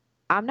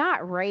 I'm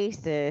not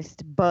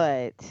racist,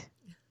 but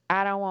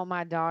I don't want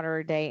my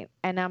daughter to date.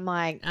 And I'm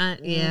like,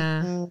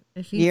 yeah.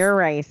 You're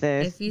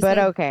racist, but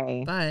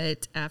okay.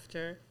 But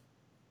after.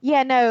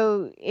 Yeah,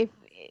 no, if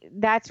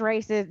that's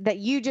racist, that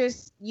you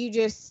just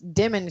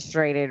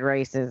demonstrated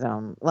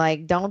racism.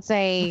 Like, don't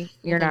say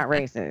you're not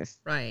racist.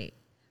 Right.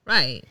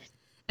 Right.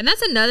 And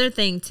that's another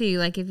thing too.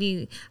 Like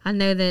I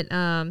know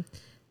that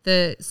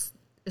the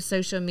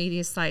social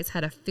media sites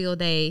had a field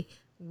day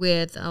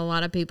with a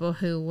lot of people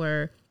who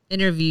were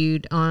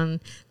interviewed on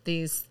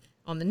the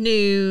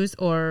news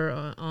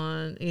or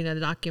on, the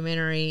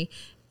documentary,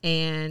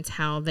 and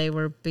how they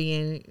were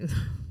being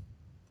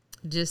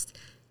just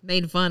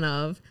made fun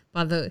of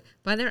by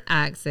their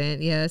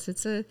accent. Yes,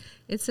 it's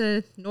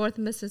a North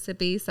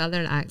Mississippi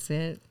Southern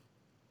accent.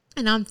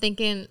 And I'm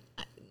thinking,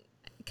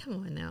 come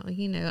on now,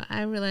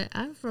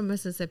 I'm from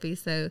Mississippi,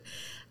 so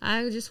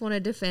I just want to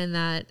defend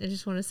that. I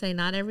just want to say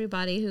not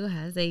everybody who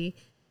has a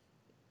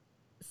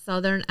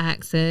Southern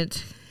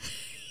accent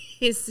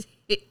is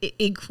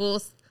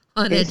equals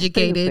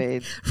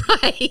uneducated.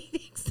 Right,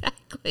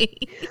 exactly.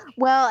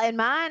 Well, and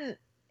mine,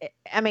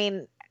 I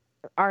mean,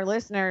 our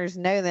listeners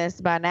know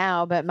this by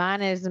now, but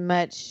mine is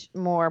much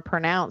more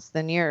pronounced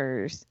than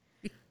yours.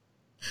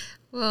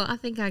 Well, I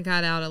think I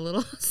got out a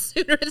little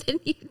sooner than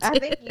you did. I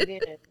think you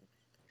did.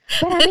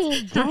 But I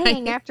mean,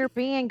 dang, after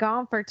being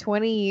gone for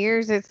 20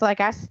 years, it's like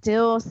I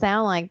still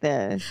sound like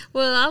this.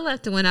 Well, I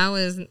left when I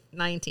was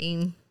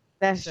 19.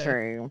 That's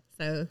true.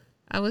 So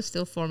I was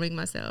still forming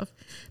myself.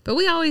 But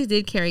we always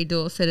did carry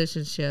dual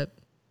citizenship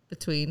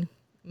between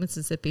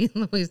Mississippi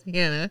and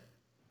Louisiana.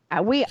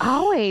 We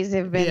always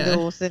have been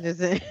dual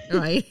citizens.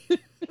 Right.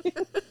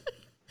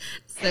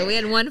 So we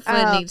had one foot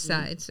on each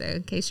side. So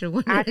in case you're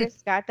wondering. I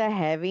just got the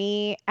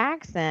heavy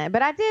accent.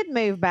 But I did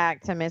move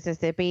back to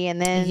Mississippi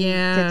and then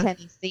to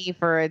Tennessee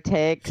for a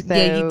tick. So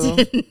yeah, you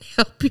didn't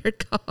help your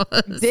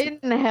cause.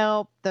 Didn't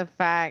help the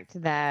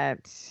fact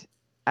that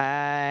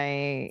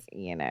I,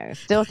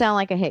 still sound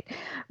like a hick.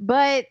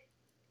 But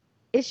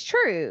it's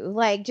true.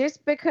 Like,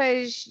 just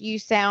because you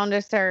sound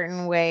a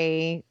certain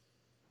way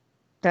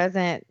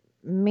doesn't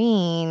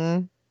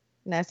mean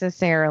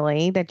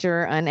necessarily that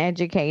you're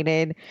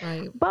uneducated.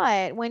 Right.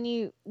 But I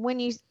mean,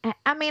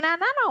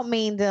 I don't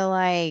mean to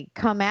like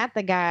come at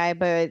the guy,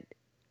 but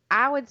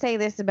I would say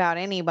this about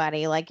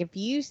anybody. Like, if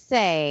you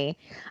say,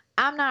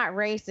 I'm not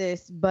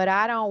racist, but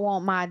I don't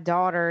want my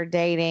daughter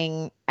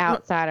dating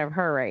outside of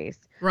her race.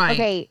 Right.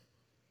 Okay.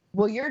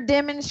 Well, you're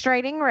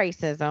demonstrating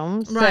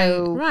racism. Right.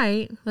 So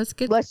Right. let's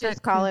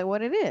just call it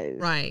what it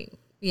is. Right.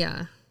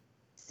 Yeah.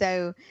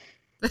 So,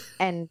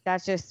 and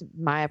that's just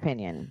my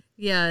opinion.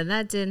 Yeah,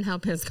 that didn't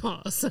help his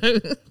cause. So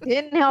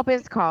Didn't help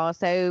his cause.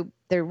 So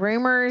the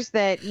rumors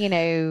that, you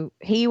know,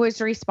 he was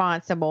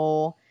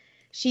responsible.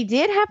 She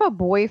did have a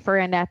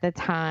boyfriend at the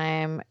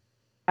time.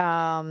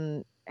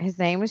 His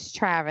name was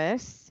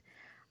Travis,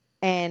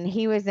 and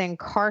he was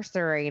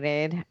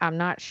incarcerated. I'm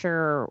not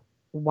sure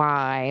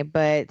why,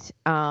 but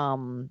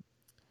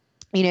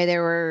you know,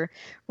 there were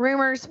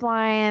rumors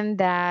flying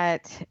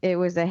that it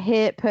was a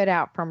hit put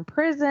out from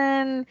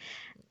prison.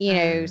 You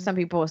know, some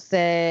people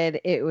said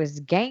it was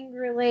gang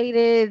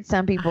related.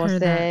 Some people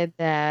said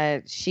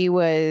that she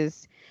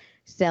was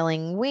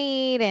selling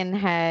weed and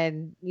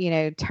had, you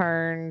know,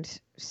 turned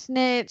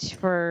snitch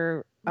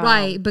for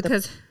right,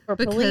 because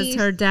police.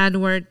 her dad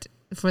worked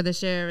for the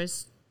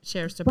sheriff's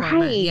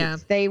department. Right. Yeah.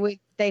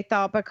 They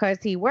thought because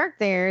he worked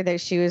there that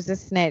she was a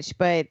snitch,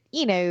 but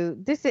you know,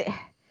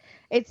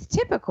 it's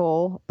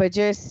typical, but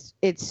just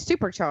it's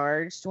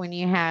supercharged when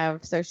you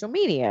have social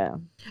media.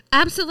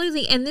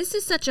 Absolutely. And this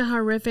is such a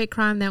horrific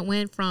crime that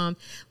went from,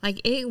 like,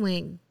 it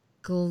went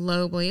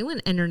globally, it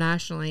went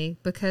internationally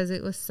because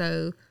it was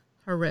so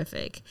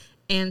horrific.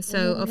 And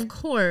so, of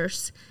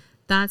course,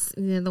 that's,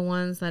 you know, the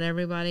ones that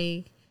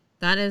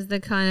that is the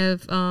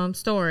kind of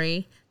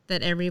story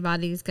that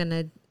everybody's going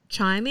to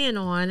chime in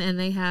on, and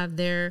they have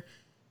their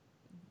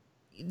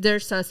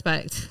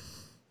suspect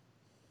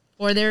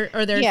or their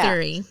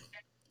theory.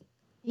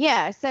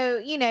 Yeah, so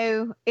you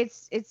know,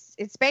 it's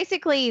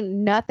basically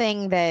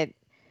nothing that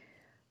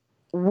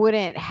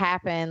wouldn't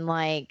happen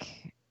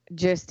like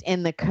just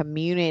in the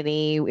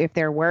community if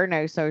there were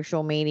no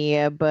social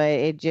media, but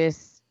it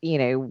just, you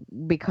know,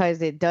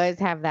 because it does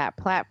have that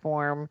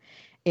platform,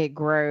 it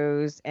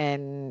grows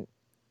and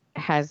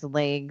has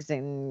legs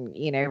and,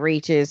 you know,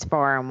 reaches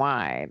far and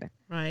wide.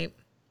 Right.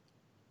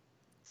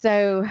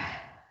 So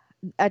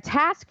a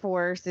task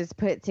force is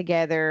put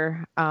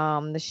together,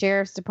 the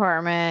sheriff's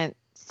department,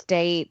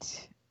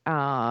 state,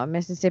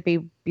 Mississippi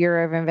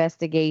Bureau of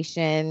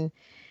Investigation,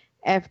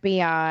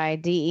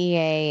 FBI,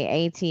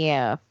 DEA,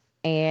 ATF,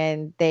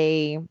 and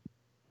they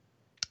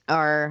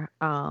are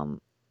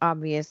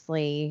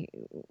obviously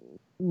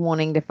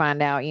wanting to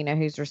find out, you know,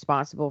 who's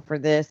responsible for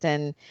this.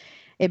 And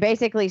it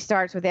basically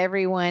starts with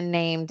everyone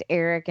named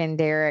Eric and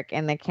Derek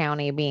in the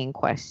county being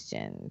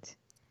questioned.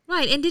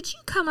 Right. And did you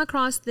come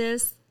across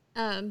this,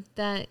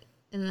 that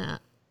in the,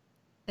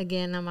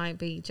 again, I might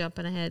be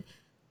jumping ahead,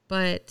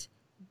 but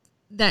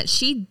that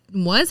she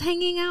was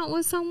hanging out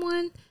with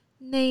someone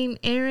named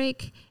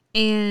Eric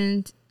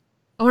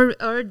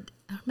or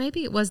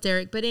maybe it was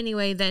Derek, but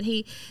anyway, that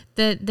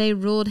they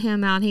ruled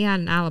him out. He had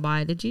an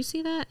alibi. Did you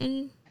see that?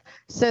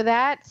 So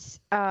that's,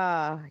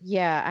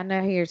 yeah, I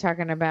know who you're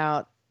talking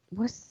about.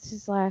 What's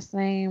his last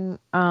name?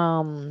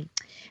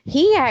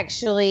 He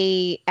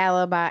actually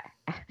alibi.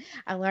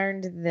 I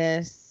learned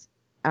this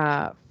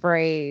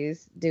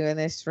phrase doing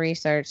this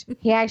research.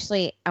 He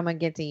actually, I'm gonna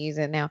get to use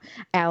it now.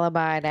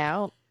 Alibied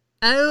out.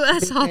 Oh, I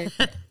saw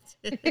that.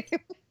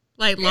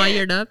 Like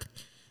lawyered up.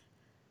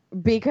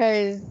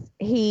 Because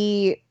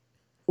he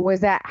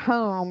was at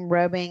home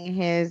rubbing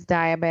his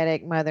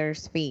diabetic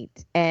mother's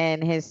feet,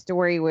 and his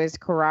story was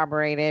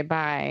corroborated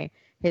by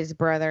his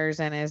brothers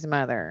and his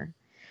mother.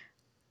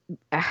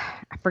 I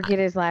forget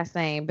his last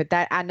name, but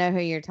that I know who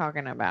you're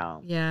talking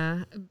about.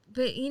 Yeah,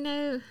 but you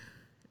know,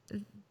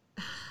 if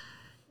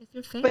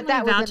your family but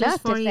that was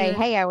enough to say, you,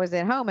 "Hey, I was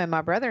at home, and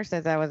my brother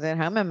says I was at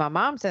home, and my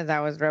mom says I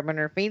was rubbing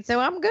her feet,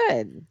 so I'm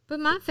good." But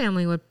my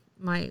family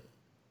might.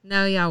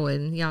 No, y'all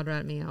wouldn't. Y'all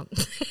rat me out,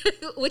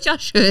 which y'all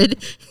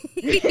should.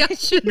 Y'all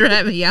should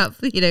rat me out,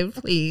 you know,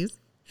 please.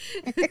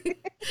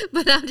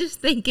 But I'm just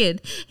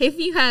thinking, if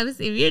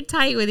you're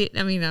tight with it,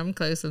 I mean, I'm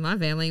close with my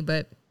family,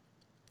 but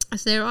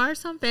so there are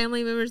some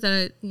family members that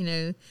are, you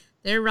know,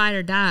 they're ride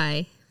or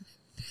die.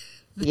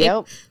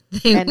 Yep.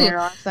 And there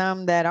are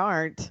some that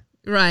aren't.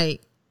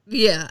 Right.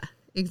 Yeah,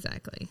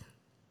 exactly.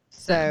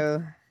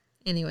 So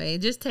anyway,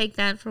 just take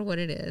that for what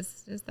it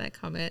is. Just that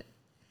comment.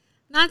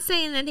 Not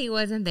saying that he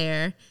wasn't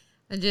there.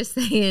 I'm just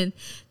saying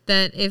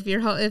that if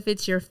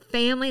it's your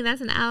family,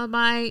 that's an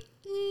alibi.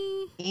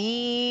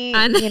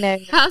 I know, you know,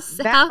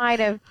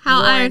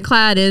 how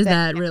ironclad is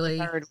that really?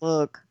 Third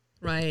look.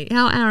 Right.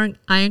 How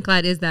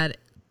ironclad is that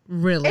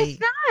really?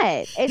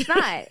 It's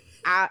not.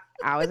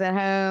 I was at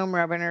home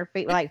rubbing her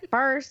feet. Like,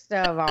 first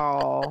of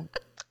all,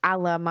 I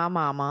love my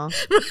mama.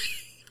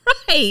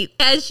 Right.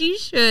 As you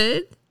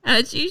should.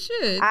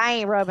 I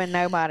ain't rubbing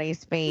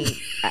nobody's feet,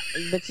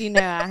 but you know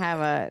I have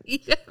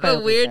a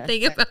weird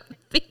thing about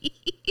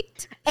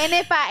feet. And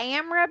if I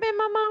am rubbing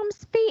my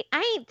mom's feet,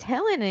 I ain't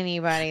telling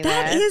anybody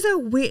That that. is a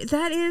weird.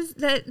 That is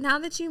that. Now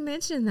that you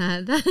mention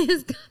that, that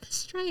is kind of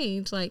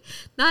strange. Like,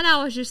 not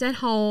I was just at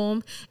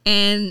home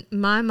and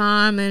my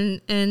mom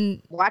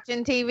and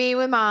Watching TV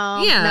with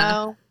mom.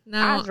 Yeah. No,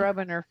 I was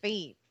rubbing her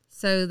feet.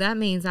 So that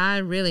means I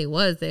really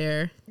was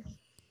there.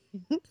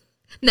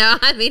 No,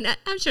 I mean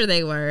I'm sure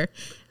they were.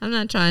 I'm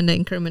not trying to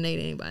incriminate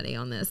anybody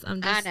on this.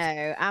 I'm just. I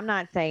know. I'm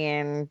not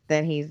saying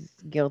that he's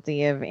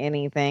guilty of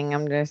anything.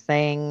 I'm just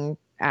saying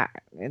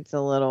it's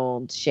a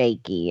little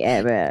shaky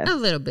at best. A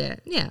little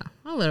bit. Yeah,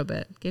 a little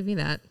bit. Give you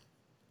that.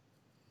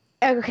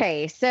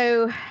 Okay,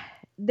 so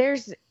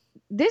here's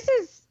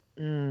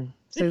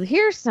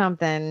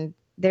something.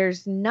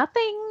 There's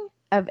nothing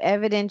of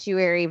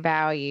evidentiary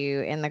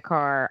value in the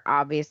car,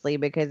 obviously,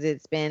 because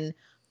it's been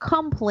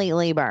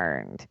completely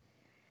burned.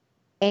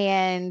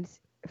 And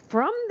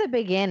from the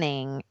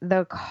beginning,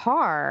 the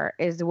car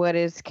is what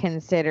is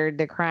considered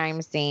the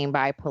crime scene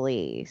by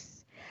police.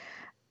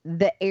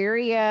 The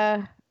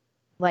area,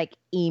 like,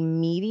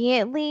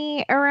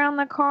 immediately around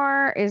the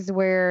car is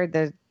where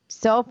the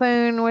cell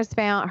phone was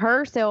found.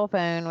 Her cell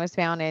phone was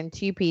found in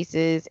 2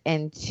 pieces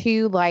and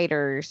 2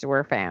 lighters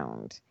were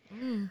found.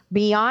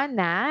 Beyond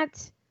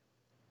that,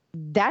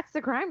 that's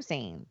the crime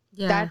scene.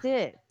 Yeah. That's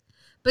it.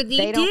 But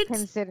they don't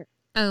consider.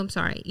 Oh, I'm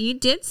sorry. You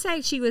did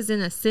say she was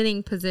in a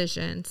sitting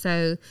position,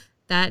 so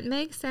that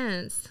makes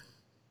sense.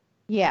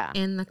 Yeah.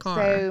 In the car.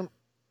 So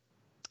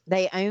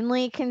they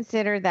only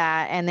consider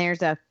that, and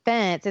there's a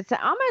fence. It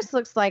almost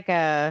looks like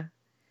it's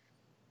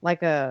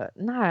like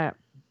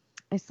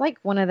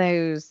one of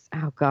those,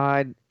 oh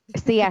God.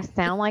 See, I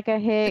sound like a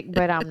hick,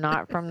 but I'm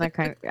not from the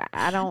country.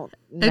 I don't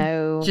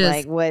know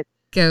like what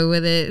go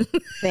with it.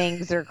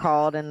 things are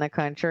called in the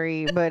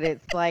country, but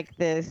it's like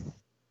this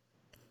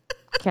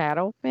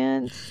cattle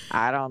fence.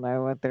 I don't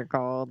know what they're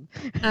called.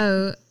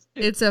 Oh,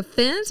 it's a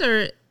fence,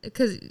 or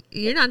because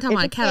you're not talking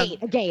about cattle.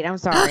 A gate. I'm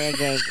sorry, a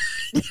gate.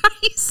 Are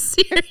you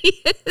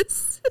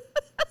serious?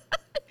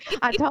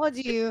 I told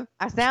you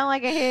I sound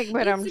like a hick,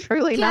 but I'm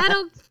truly not.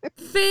 Cattle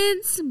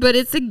fence, but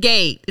it's a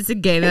gate. It's a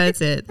gate.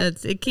 That's it.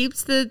 It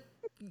keeps the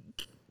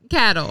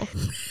cattle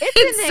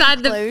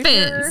inside the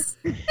fence.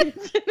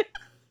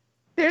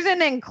 There's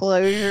an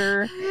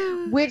enclosure,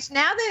 which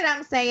now that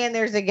I'm saying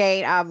there's a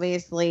gate,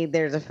 obviously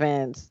there's a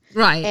fence.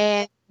 Right.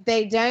 And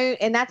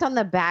and that's on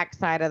the back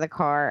side of the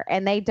car,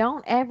 and they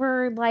don't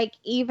ever like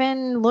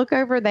even look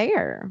over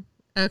there.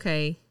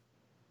 Okay.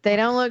 They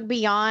don't look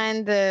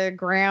beyond the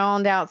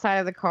ground outside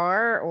of the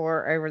car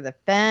or over the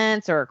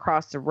fence or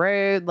across the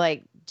road,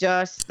 like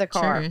just the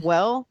car. Sure.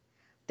 Well,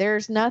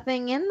 there's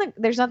nothing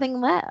there's nothing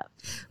left.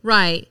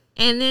 Right.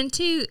 And then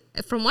too,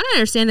 from what I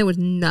understand, there was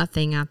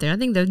nothing out there. I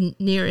think the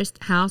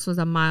nearest house was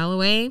a mile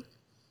away.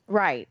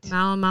 Right.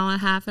 Mile and a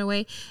half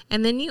away.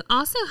 And then you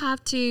also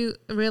have to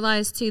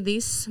realize too,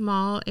 these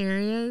small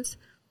areas,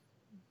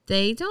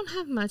 they don't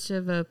have much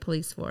of a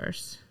police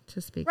force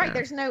to speak of. Right.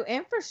 There's no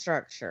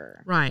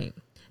infrastructure. Right.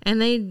 And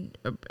they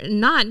are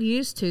not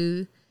used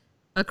to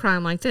a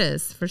crime like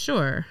this, for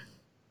sure.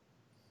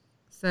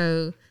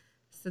 So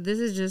this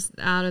is just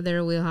out of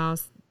their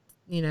wheelhouse,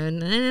 you know,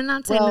 and I'm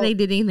not saying that they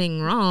did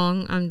anything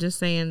wrong. I'm just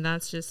saying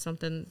that's just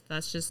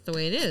the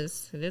way it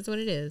is. It is what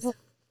it is.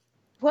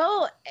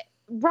 Well,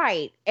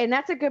 right. And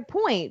that's a good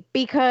point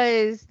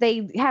because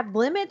they have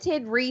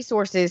limited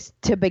resources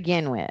to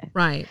begin with.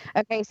 Right.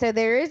 Okay. So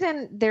there is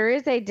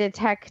a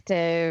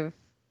detective,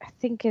 I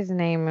think his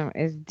name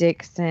is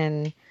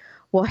Dixon.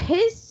 Well,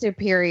 his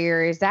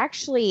superior is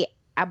actually,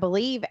 I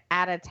believe,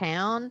 out of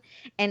town.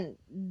 And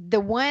the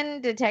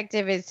one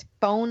detective is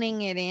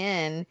phoning it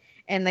in.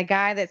 And the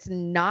guy that's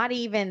not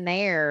even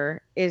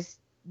there is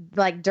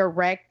like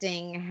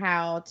directing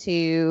how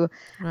to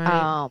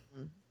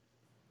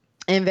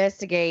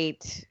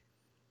investigate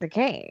the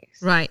case.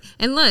 Right.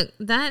 And look,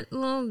 that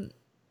little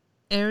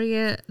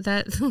area,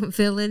 that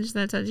village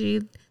that I told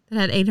you that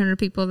had 800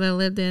 people that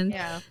lived in,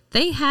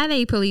 they had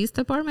a police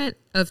department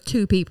of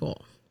 2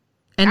 people.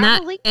 And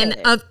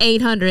of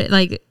 800,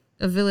 like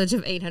a village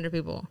of 800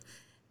 people.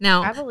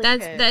 Now,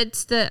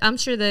 I'm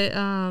sure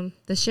the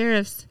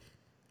sheriff's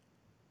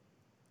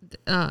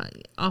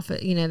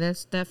office, you know,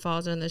 that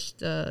falls in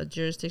the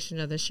jurisdiction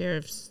of the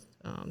sheriff's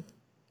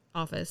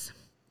office.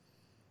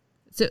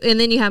 So, and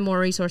then you have more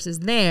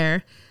resources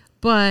there,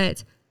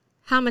 but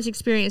how much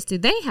experience do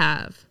they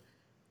have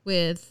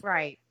with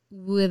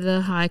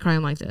a high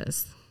crime like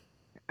this?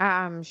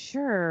 I'm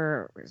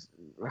sure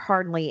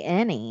hardly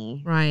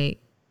any. Right.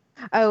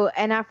 Oh,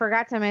 and I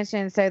forgot to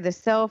mention, so the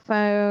cell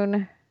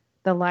phone,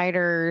 the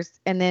lighters,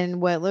 and then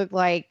what looked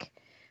like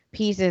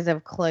pieces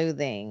of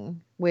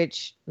clothing,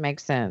 which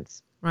makes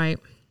sense. Right.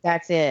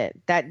 That's it.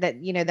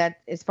 That you know, that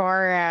as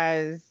far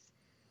as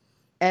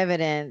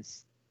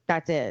evidence,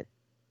 that's it.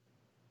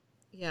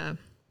 Yeah.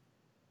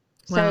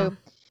 So, wow.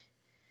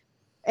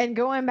 And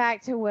going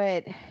back to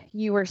what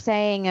you were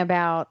saying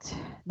about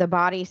the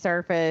body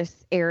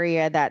surface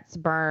area that's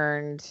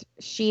burned,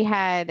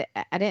 I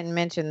didn't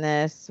mention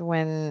this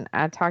when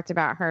I talked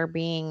about her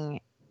being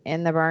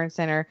in the burn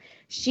center.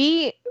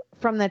 She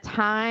from the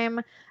time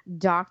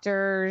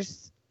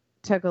doctors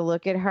took a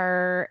look at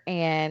her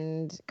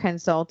and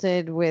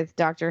consulted with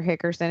Dr.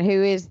 Hickerson,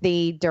 who is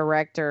the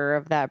director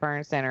of that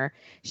burn center,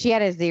 she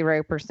had a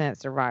 0%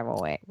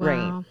 survival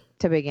rate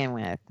to begin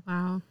with.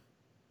 Wow.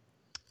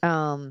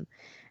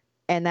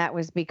 And that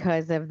was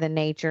because of the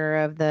nature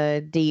of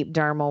the deep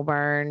dermal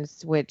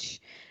burns,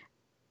 which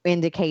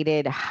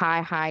indicated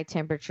high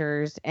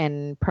temperatures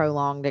and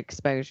prolonged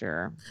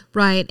exposure.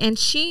 Right. And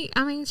she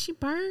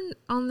burned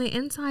on the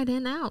inside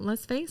and out.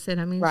 Let's face it.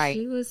 I mean,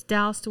 she was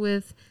doused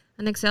with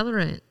an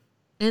accelerant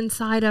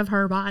inside of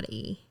her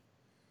body.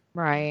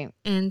 Right.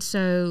 And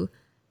so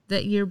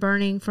that you're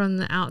burning from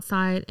the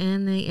outside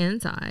and the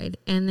inside.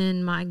 And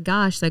then, my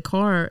gosh, the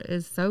car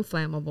is so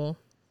flammable.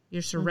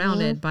 You're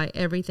surrounded by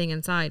everything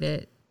inside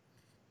it.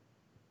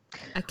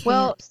 I can't.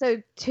 Well, so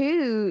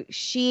too,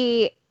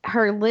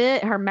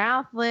 her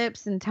mouth,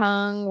 lips, and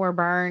tongue were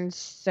burned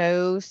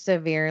so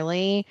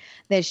severely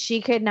that she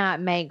could not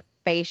make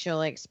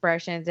facial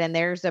expressions. And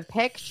there's a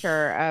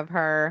picture of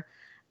her,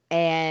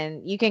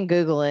 and you can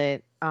Google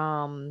it.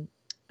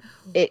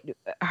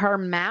 Her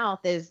mouth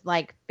is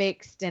like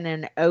fixed in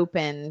an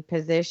open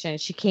position.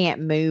 She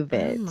can't move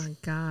it. Oh my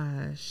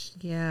gosh.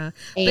 Yeah.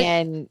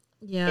 And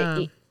yeah.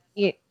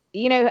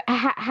 You know,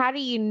 how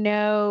do you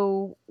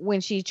know when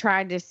she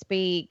tried to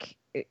speak,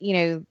 you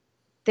know,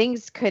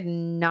 things could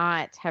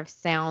not have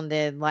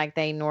sounded like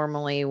they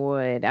normally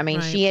would. I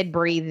mean, she had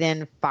breathed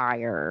in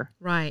fire.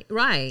 Right.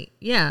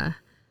 Yeah,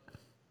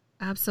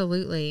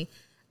 absolutely.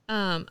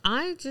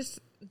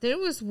 There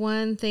was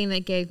one thing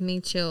that gave me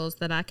chills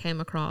that I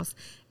came across,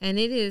 and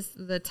it is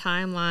the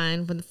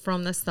timeline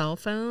from the cell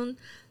phone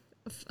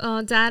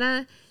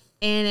data.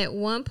 And at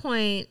one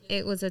point,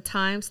 it was a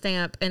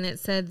timestamp, and it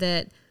said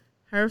that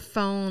her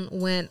phone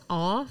went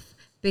off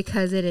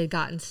because it had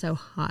gotten so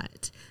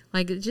hot.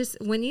 Like, it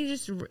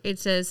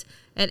says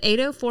at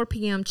 8:04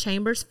 p.m.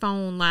 Chambers'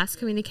 phone last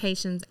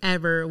communications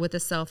ever with a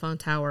cell phone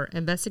tower.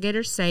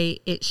 Investigators say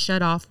it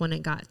shut off when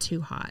it got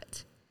too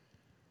hot.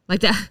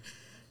 Like that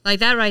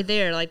right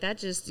there. Like, that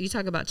just, you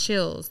talk about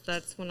chills.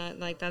 That's when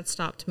that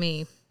stopped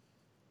me.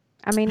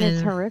 I mean,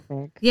 it's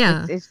horrific.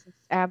 Yeah. It's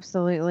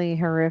absolutely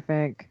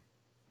horrific.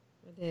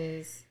 It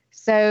is.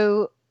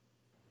 So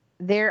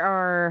there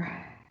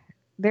are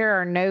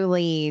no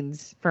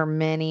leads for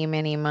many,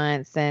 many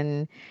months.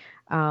 And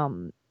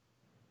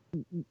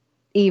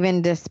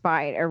even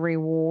despite a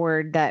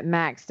reward that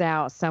maxed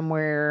out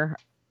somewhere,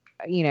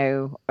 you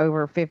know,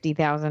 over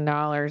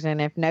 $50,000.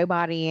 And if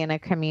nobody in a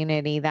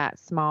community that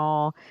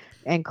small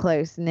and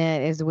close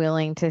knit is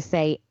willing to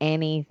say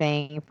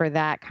anything for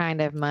that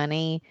kind of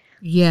money,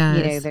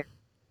 yes. You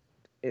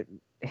know,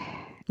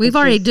 we've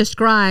already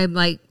described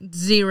like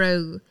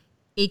zero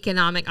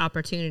economic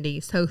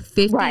opportunity. So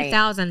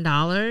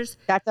 $50,000.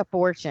 That's a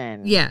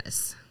fortune.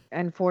 Yes.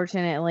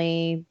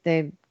 Unfortunately,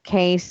 the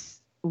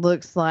case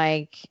looks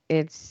like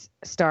it's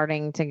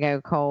starting to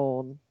go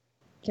cold.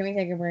 Can we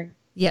take a break?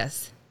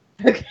 Yes.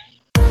 Okay.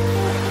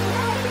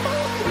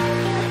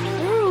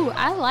 Ooh,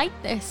 I like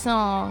this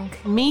song.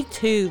 Me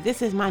too.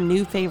 This is my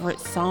new favorite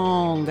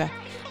song. I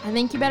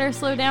think you better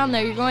slow down though.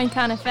 You're going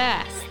kind of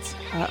fast.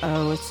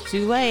 Uh-oh, it's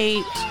too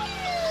late.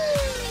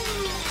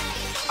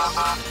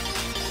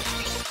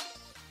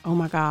 Oh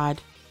my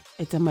God,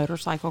 it's a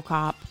motorcycle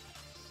cop.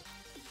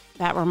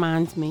 That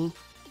reminds me,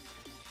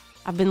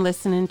 I've been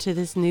listening to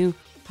this new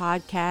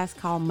podcast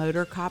called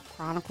Motor Cop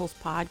Chronicles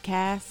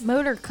podcast.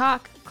 Motor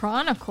Cop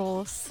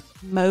Chronicles?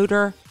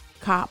 Motor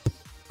Cop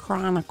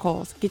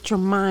Chronicles. Get your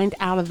mind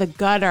out of the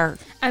gutter.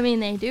 I mean,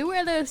 they do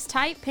wear those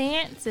tight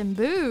pants and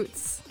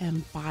boots.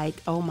 And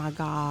bike, oh my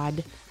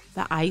God.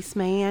 The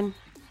Iceman,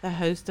 the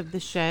host of the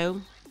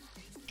show,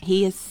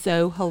 he is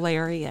so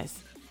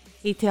hilarious.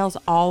 He tells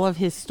all of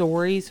his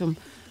stories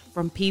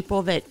from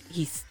people that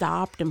he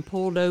stopped and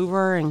pulled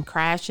over and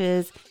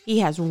crashes. He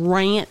has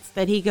rants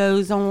that he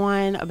goes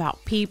on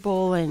about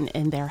people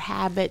and their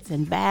habits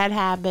and bad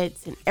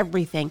habits and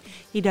everything.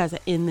 He does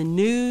it in the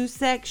news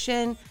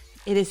section.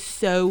 It is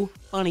so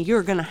funny.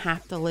 You're going to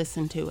have to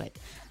listen to it.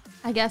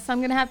 I guess I'm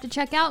going to have to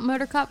check out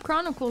Motor Cop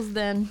Chronicles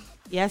then.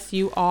 Yes,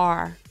 you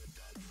are.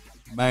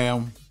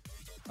 Ma'am,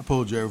 I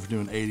pulled you over for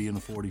doing 80 and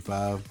a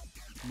 45.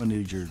 I'm going to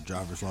need your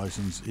driver's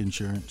license,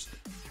 insurance,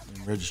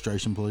 and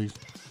registration, please.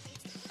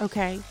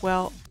 Okay,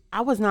 well,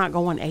 I was not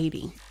going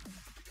 80.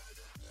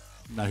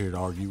 I'm not here to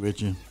argue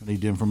with you. I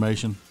need the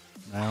information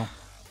now.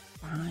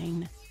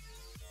 Fine.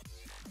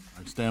 All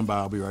right, stand by.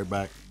 I'll be right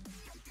back.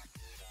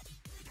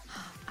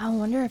 I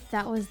wonder if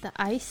that was the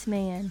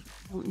Iceman.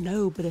 I don't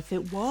know, but if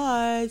it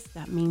was,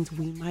 that means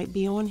we might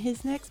be on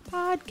his next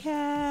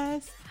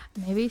podcast.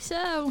 Maybe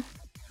so.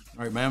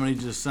 All right, ma'am, I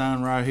need you to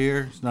sign right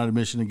here. It's not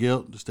admission of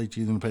guilt. Just state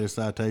you're going to pay a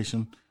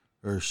citation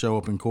or show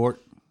up in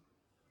court.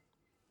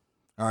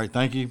 All right,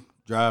 thank you.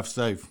 Drive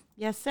safe.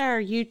 Yes, sir.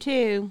 You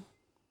too.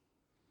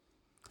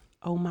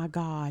 Oh, my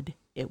God.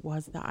 It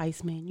was the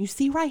Iceman. You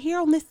see right here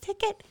on this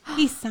ticket?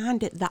 He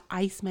signed it, the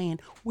Iceman.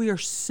 We are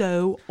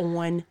so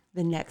on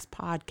the next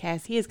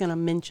podcast. He is going to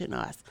mention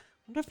us. I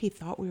wonder if he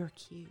thought we were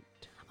cute.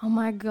 Oh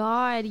my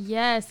God,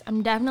 yes.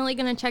 I'm definitely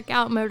going to check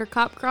out Motor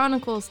Cop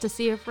Chronicles to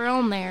see if we're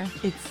on there.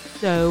 It's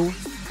so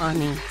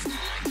funny.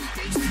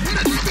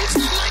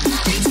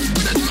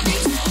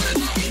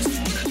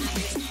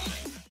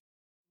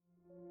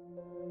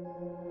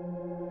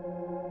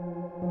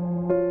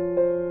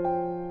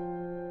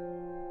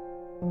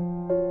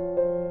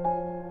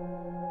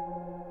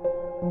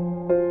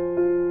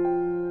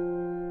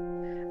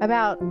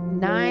 About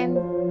 9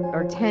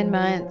 or 10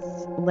 months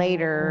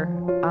later,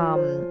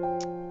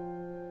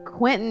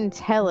 Quentin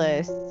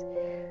Tellis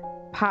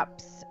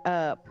pops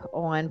up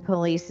on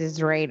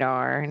police's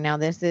radar. Now,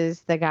 this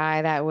is the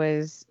guy that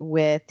was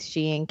with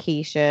she and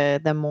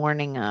Keisha the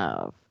morning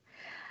of.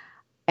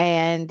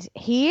 And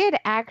he had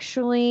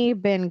actually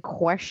been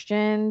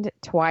questioned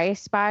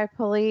twice by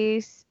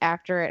police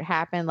after it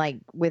happened, like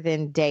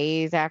within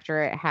days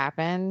after it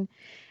happened.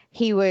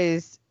 He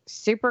was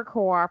super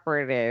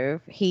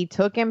cooperative. He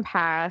took him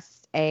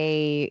past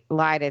a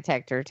lie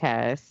detector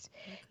test.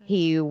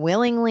 He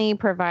willingly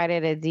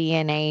provided a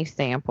DNA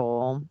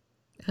sample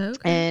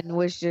and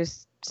was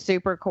just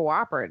super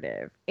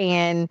cooperative.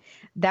 And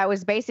that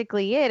was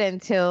basically it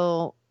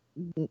until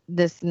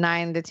this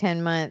 9 to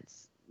 10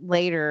 months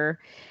later,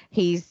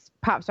 he's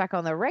pops back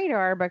on the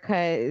radar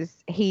because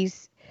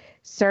he's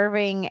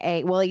serving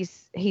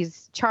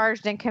he's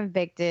charged and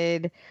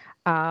convicted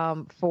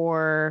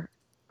for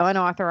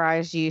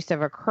unauthorized use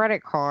of a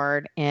credit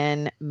card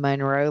in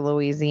Monroe,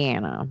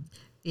 Louisiana.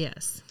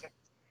 Yes.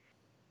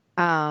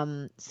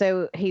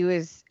 So he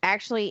was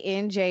actually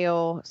in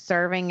jail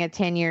serving a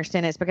 10-year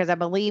sentence because I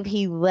believe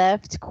he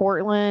left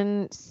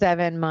Cortland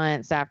 7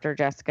 months after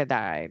Jessica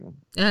died.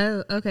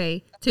 Oh,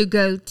 okay. To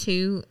go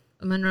to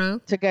Monroe?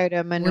 To go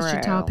to Monroe.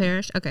 Wichita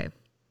Parish? Okay.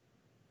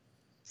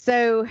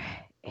 So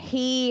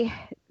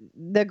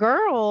the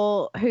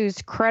girl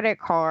whose credit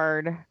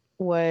card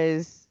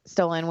was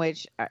stolen,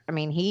 which, I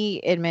mean,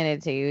 he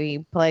admitted to, he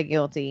pled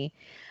guilty.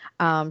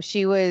 Her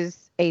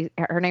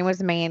name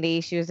was Mandy.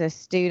 She was a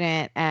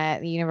student at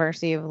the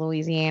University of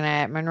Louisiana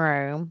at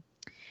Monroe.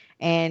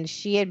 And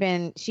she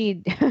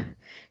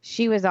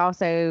was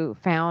also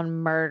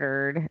found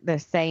murdered the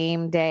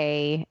same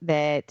day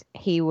that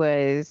he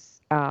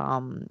was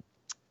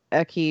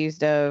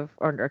accused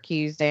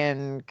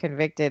and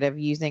convicted of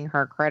using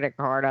her credit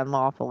card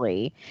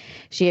unlawfully.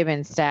 She had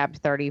been stabbed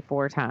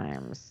 34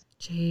 times.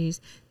 Jeez.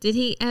 Did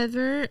you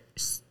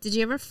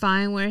ever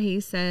find where he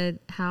said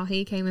how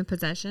he came in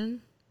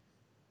possession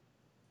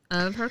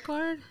of her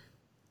card?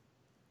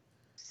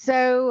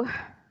 So,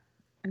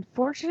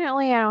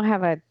 unfortunately, I don't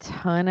have a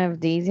ton of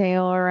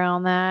detail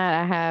around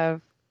that. I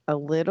have a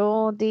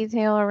little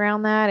detail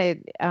around that.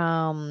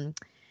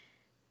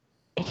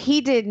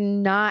 He did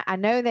not, I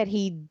know that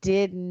he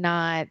did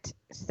not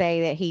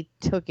say that he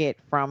took it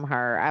from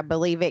her. I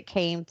believe it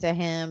came to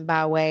him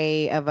by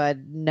way of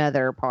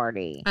another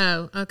party.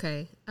 Oh,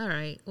 okay. All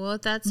right. Well,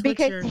 that's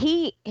because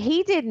he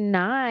did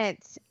not,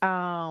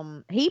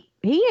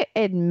 he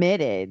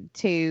admitted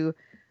to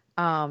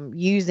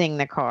using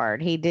the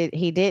card. He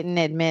didn't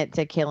admit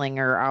to killing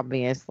her,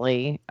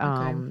 obviously.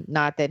 Okay.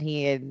 Not that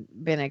he had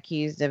been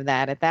accused of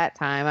that at that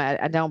time.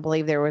 I don't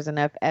believe there was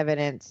enough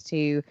evidence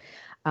to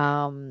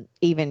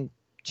even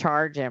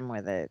charge him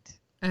with it.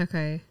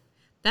 Okay.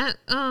 That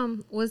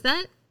was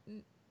that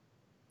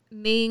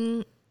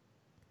Ming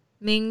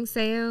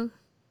Seo?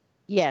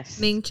 Yes.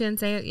 Ming Chen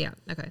Seo? Yeah.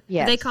 Okay.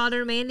 Yes. They called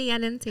her Mandy? I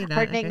didn't see that.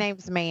 Her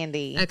nickname's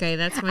Mandy. Okay,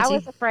 that's what I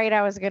was afraid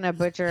I was gonna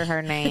butcher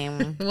her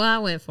name. Well, I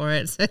went for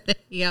it. So,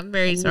 yeah, I'm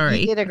very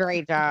sorry. You did a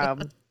great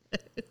job.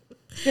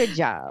 Good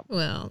job.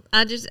 Well,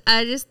 I just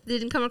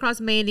didn't come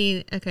across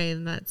Mandy. Okay,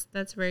 and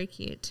that's very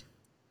cute.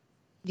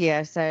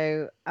 Yeah,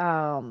 so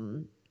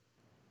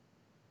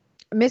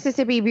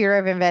Mississippi Bureau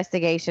of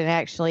Investigation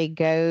actually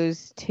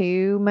goes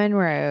to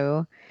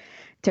Monroe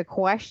to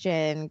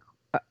question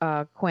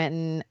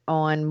Quentin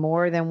on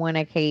more than one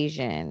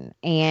occasion,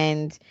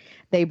 and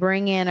they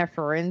bring in a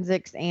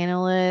forensics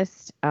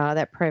analyst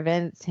that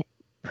presents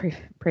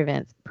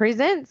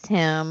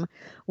him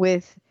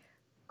with,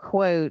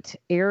 quote,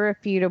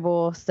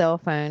 irrefutable cell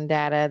phone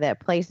data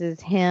that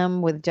places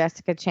him with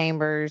Jessica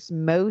Chambers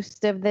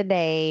most of the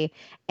day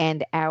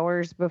and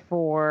hours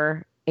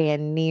before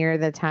and near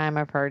the time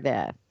of her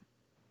death.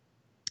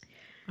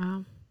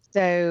 Wow.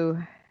 So,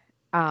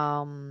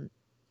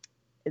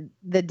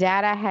 the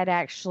data had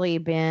actually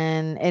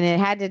been, and it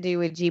had to do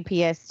with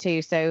GPS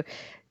too. So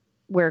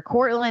where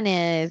Cortland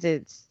is,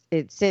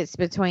 it sits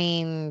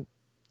between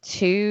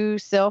two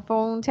cell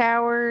phone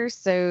towers.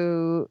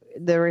 So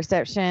the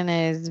reception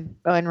is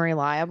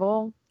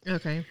unreliable.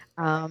 Okay.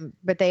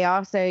 But they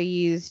also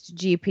used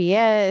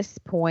GPS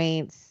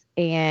points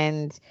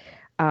and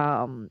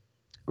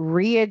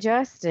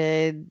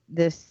readjusted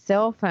the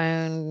cell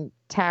phone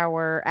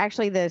tower.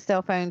 Actually, the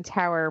cell phone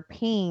tower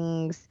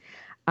pings,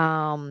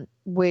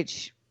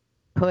 which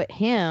put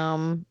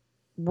him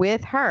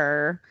with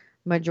her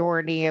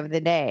majority of the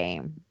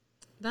day.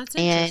 That's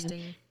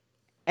interesting.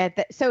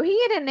 So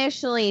he had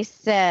initially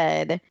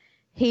said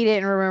he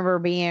didn't remember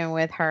being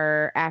with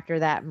her after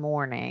that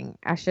morning.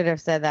 I should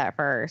have said that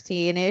first.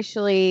 He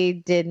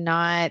initially did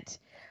not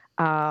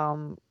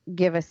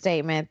give a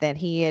statement that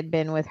he had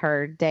been with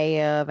her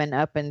day of and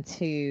up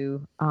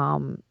into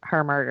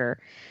her murder.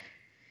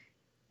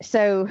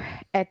 So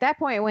at that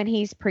point, when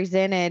he's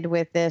presented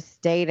with this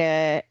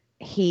data,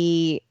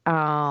 he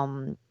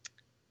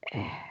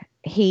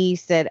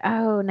said,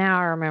 "Oh, now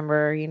I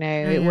remember.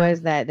 It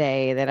was that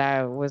day that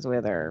I was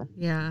with her."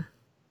 Yeah.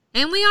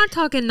 And we are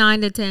talking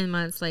 9 to 10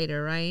 months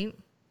later, right?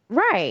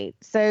 Right.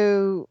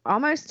 So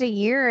almost a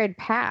year had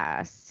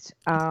passed.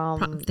 I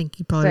think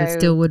he probably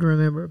still would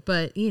remember,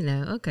 but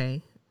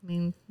okay. I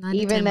mean, 9 to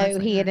 10 Even months though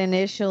he had later.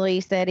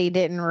 initially said he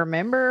didn't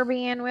remember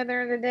being with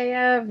her the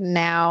day of,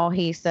 now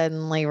he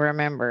suddenly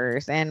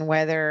remembers. And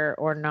whether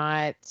or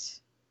not,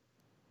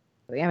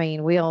 I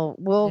mean,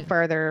 we'll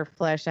further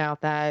flesh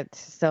out that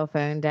cell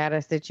phone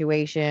data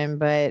situation,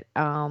 but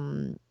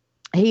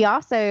he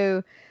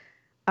also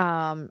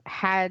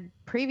had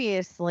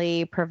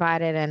previously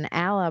provided an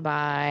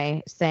alibi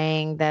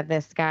saying that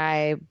this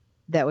guy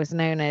that was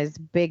known as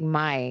Big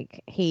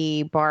Mike,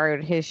 he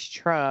borrowed his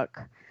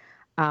truck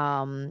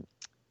the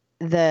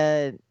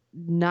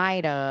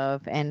night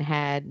of and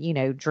had,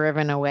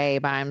 driven away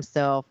by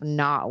himself,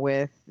 not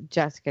with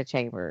Jessica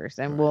Chambers.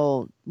 And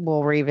we'll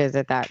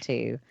revisit that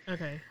too.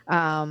 Okay.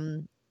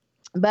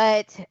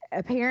 But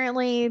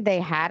apparently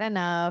they had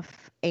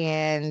enough,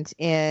 and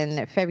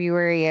in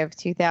February of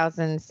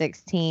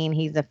 2016,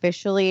 he's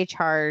officially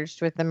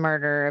charged with the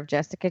murder of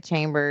Jessica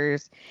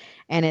Chambers,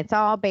 and it's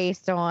all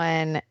based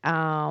on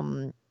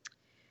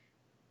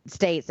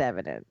state's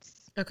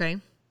evidence. Okay.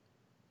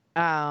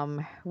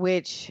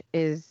 Which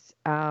is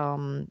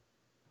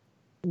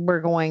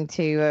we're going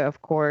to,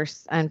 of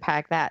course,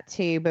 unpack that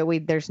too.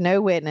 But there's no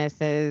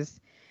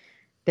witnesses,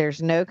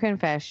 there's no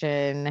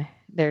confession.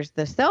 There's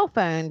the cell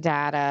phone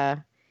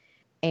data.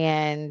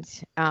 And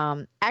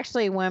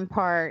actually, one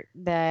part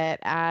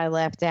that I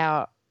left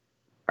out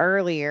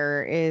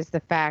earlier is the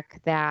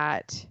fact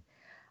that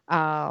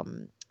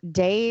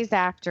days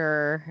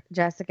after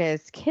Jessica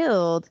is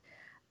killed,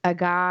 a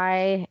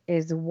guy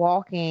is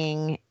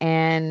walking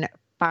and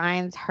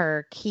finds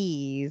her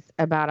keys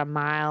about a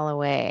mile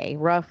away,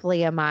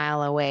 roughly a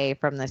mile away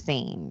from the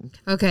scene.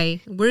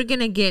 Okay. We're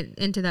going to get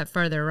into that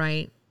further,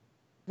 right?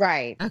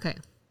 Right. Okay.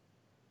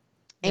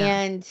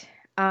 Yeah. And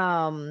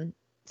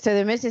so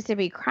the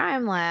Mississippi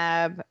Crime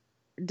Lab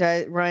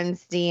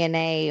runs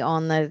DNA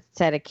on the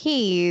set of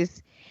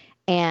keys,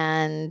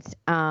 and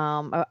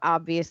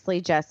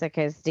obviously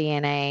Jessica's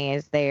DNA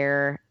is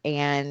there,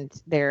 and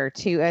there are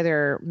 2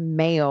 other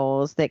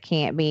males that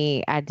can't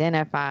be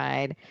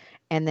identified,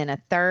 and then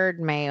a third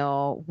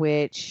male,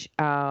 which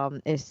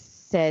is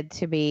said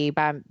to be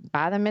by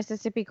the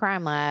Mississippi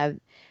Crime Lab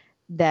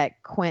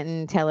that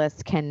Quentin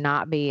Tellis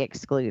cannot be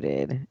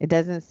excluded. It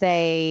doesn't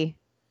say.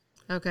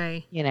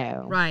 Okay.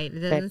 Right. It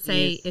doesn't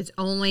say it's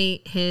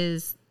only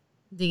his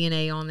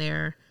DNA on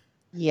there.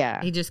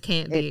 Yeah. He just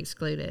can't be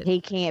excluded. He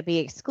can't be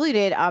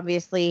excluded.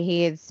 Obviously,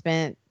 he had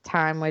spent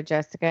time with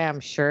Jessica. I'm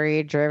sure he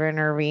had driven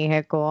her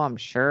vehicle. I'm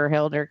sure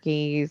held her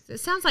keys. It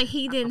sounds like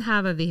he didn't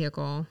have a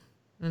vehicle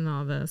in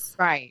all this.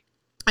 Right.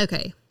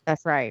 Okay.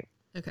 That's right.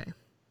 Okay.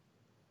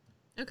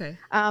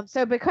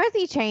 So because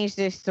he changed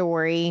his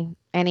story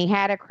and he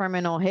had a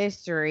criminal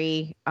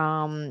history,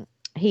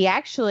 he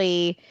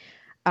actually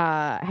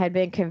had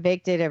been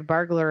convicted of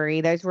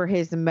burglary. Those were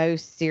his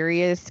most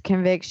serious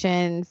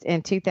convictions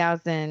in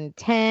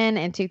 2010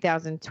 and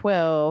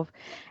 2012.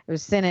 It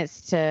was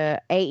sentenced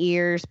to 8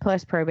 years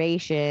plus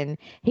probation.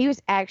 He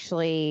was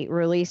actually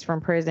released from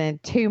prison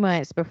 2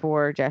 months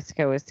before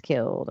Jessica was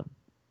killed.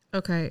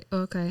 Okay.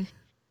 All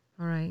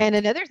right. And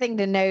another thing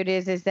to note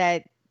is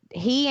that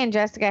he and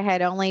Jessica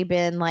had only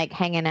been like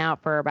hanging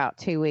out for about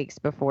 2 weeks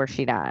before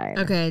she died.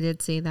 Okay, I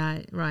did see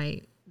that.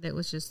 Right. That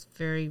was just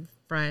very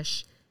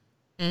fresh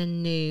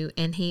and new.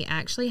 And he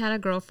actually had a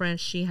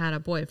girlfriend. She had a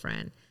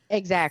boyfriend.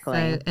 Exactly.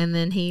 So, and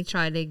then he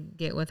tried to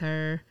get with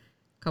her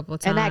a couple of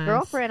times. And that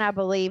girlfriend, I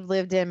believe,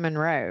 lived in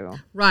Monroe.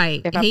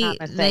 Right. If I'm not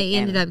mistaken. They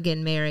ended up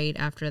getting married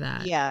after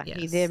that. Yeah, yes.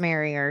 He did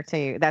marry her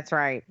too. That's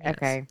right. Yes.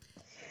 Okay.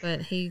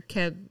 But he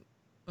kept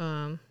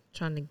trying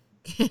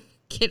to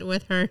get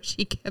with her.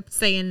 She kept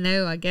saying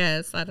no, I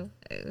guess. I don't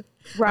know.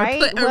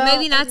 Right. Or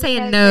maybe not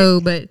saying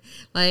no, but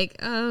like,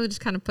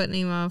 just kind of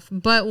putting him off.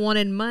 But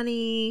wanted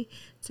money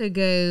to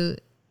go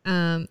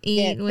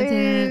eat with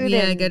him.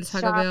 Yeah, go to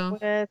Taco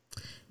Bell.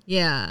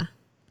 Yeah.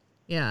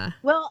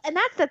 Well, and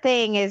that's the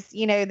thing is,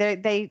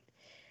 they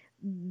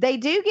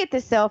do get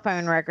the cell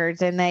phone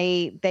records, and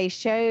they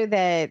show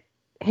that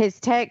his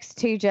texts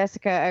to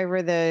Jessica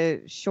over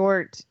the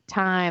short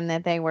time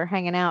that they were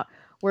hanging out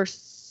were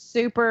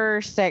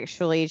super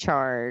sexually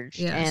charged.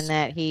 Yes. And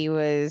that he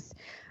was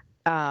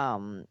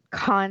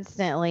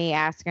constantly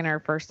asking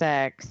her for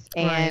sex.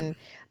 And right.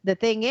 The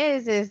thing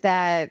is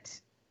that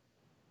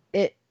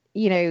it,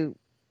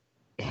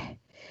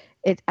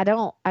 I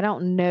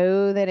don't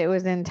know that it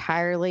was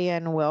entirely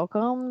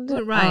unwelcomed.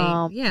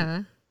 Right.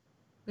 Yeah.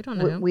 We don't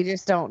know. We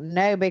just don't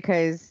know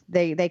because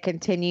they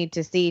continue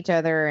to see each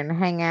other and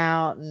hang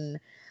out and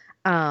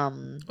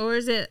or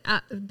is it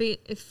be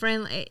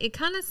friendly? It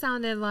kind of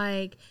sounded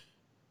like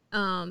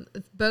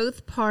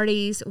both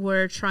parties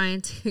were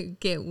trying to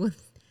get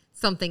with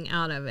something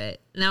out of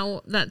it.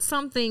 Now, that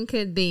something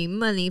could be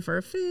money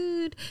for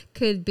food,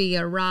 could be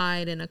a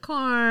ride in a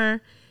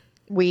car,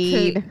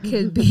 weed,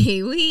 could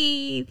be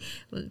weed.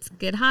 Let's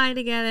get high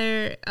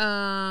together.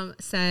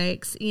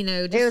 Sex. You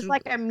know, just, it was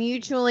like a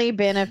mutually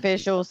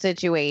beneficial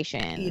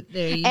situation.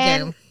 There you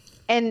go.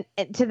 And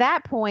to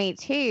that point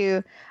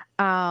too,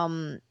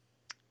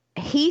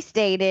 he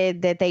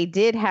stated that they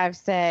did have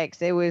sex.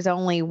 It was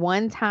only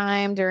one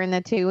time during the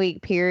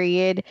 2-week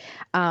period.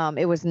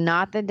 It was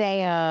not the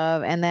day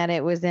of, and that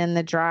it was in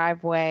the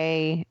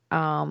driveway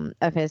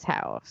of his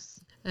house.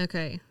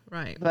 Okay,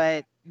 right.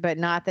 But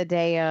not the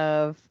day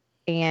of,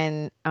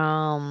 and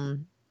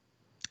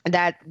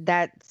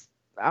that's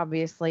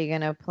obviously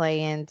going to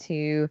play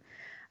into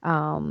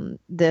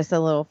this a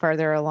little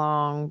further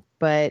along.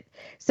 But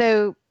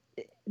so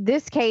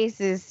this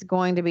case is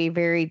going to be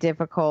very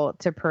difficult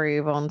to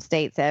prove on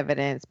state's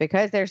evidence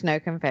because there's no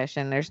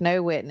confession, there's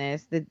no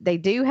witness. They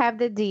do have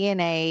the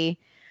DNA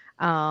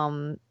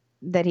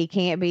that he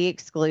can't be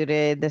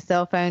excluded, the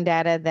cell phone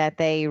data that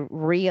they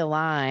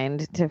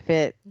realigned to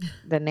fit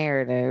the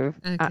narrative.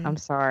 Okay. I'm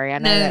sorry, I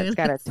know that's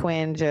got a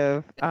twinge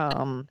of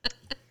doubt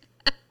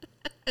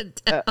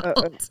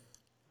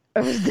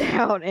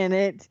in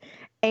it.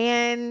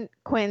 And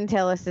Quentin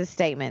Tellis'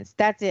 statements.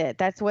 That's it.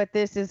 That's what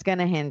this is going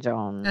to hinge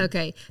on.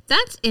 Okay.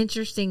 That's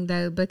interesting,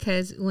 though,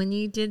 because when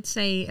you did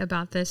say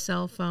about the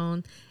cell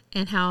phone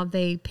and how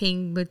they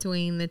ping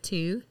between the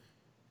two,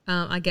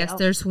 I guess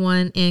there's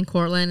one in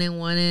Cortland and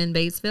one in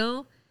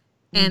Batesville.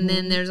 And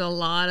then there's a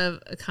lot of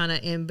kind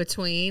of in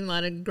between, a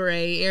lot of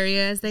gray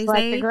area, as they say.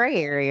 Like the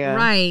gray area.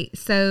 Right.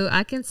 So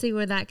I can see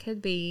where that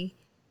could be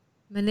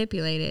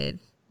manipulated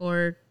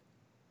or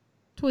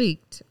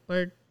tweaked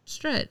or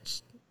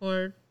stretched.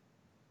 Or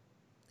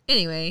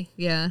anyway,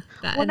 yeah.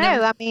 Well,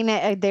 no, I mean,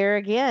 there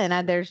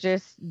again, there's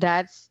just,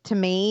 that's to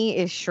me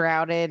is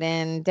shrouded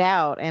in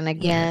doubt. And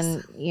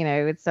again, you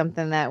know, it's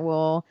something that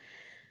will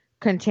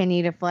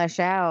continue to flesh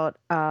out.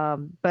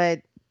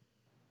 But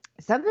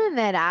something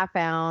that I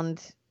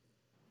found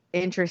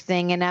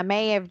interesting, and I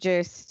may have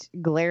just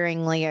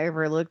glaringly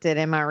overlooked it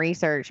in my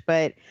research,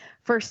 but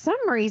for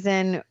some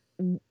reason,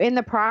 in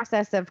the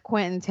process of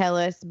Quentin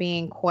Tellis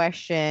being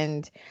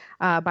questioned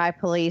by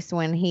police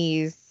when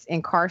he's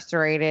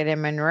incarcerated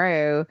in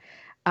Monroe,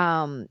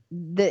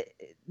 the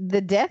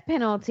death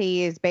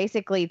penalty is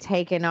basically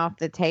taken off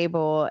the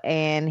table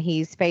and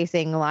he's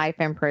facing life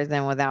in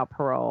prison without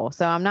parole.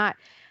 So I'm not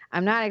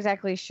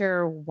exactly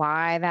sure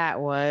why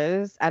that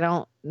was. I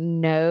don't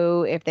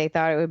know if they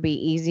thought it would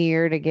be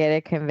easier to get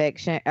a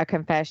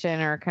confession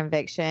or a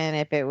conviction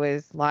if it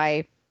was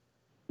life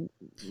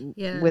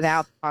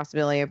without the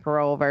possibility of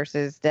parole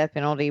versus death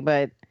penalty.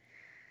 But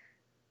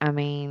I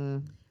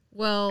mean,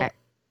 well,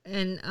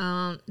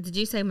 and did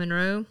you say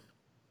Monroe?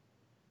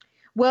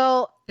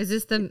 Well, is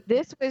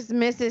this was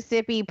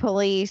Mississippi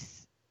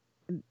police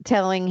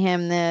telling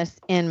him this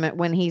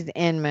when he's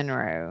in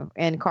Monroe,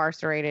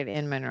 incarcerated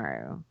in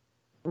Monroe.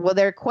 Well,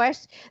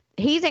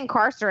 he's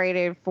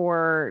incarcerated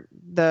for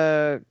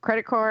the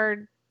credit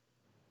card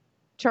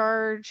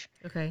charge.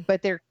 Okay.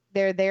 But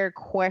they're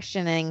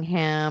questioning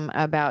him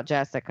about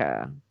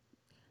Jessica.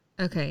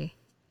 Okay.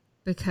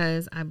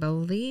 Because I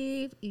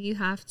believe you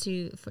have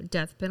to, for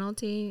death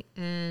penalty,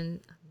 and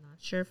I'm not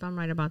sure if I'm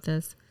right about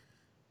this,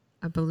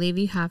 I believe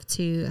you have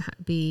to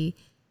be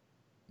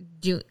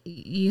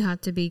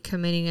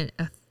committing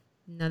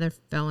another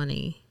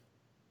felony.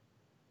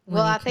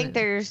 Well, I think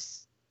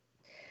there's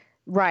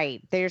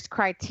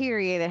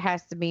criteria that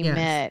has to be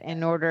met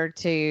in order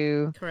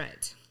to.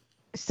 Correct.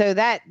 So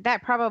that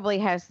probably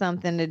has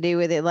something to do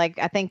with it. Like,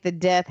 I think the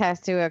death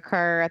has to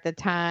occur at the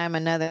time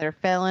another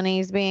felony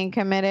is being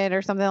committed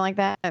or something like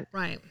that.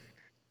 Right.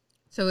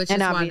 So it's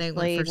just why they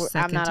went for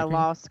second I'm not degree. A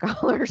law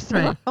scholar, so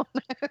right. I don't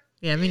know.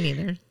 Yeah, me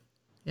neither.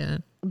 Yeah.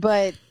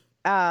 But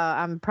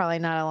I'm probably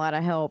not a lot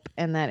of help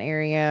in that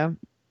area.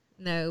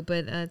 No,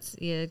 but that's,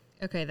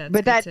 okay.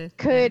 But that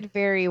could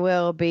very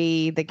well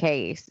be the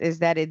case, is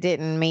that it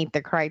didn't meet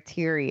the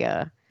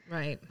criteria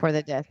for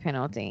the death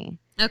penalty.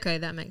 Okay,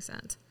 that makes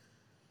sense.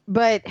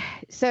 But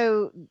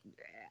so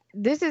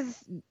this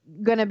is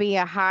going to be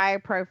a high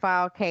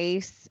profile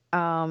case.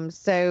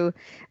 So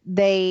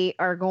they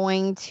are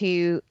going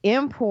to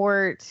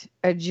import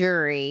a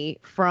jury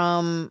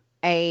from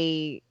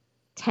a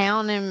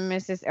town in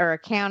Mississippi or a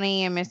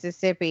county in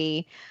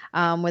Mississippi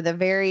with a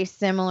very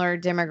similar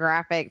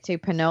demographic to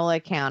Panola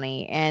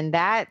County. And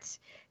that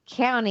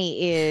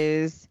county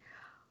is,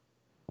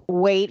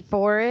 wait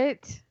for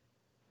it,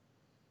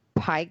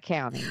 Pike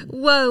County.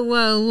 Whoa.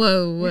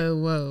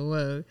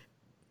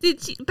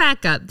 Did you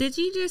back up? Did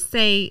you just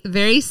say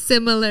very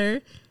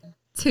similar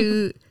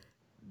to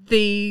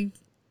the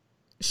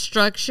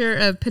structure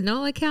of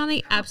Panola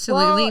County?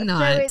 Absolutely not.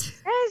 So it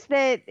says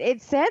that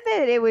it said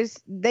that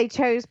they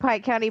chose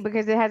Pike County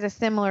because it has a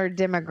similar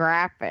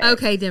demographic.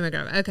 Okay,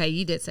 demographic. Okay,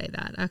 you did say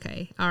that.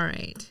 Okay, all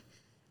right.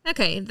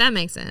 Okay, that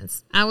makes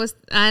sense. I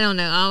don't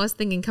know. I was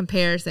thinking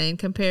compare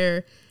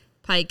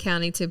Pike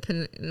County to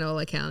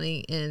Panola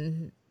County,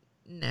 and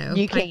no,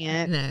 you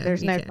can't. No,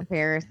 there's no can't.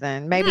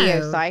 comparison. Maybe No,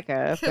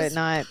 Osaka, but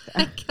not.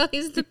 Pike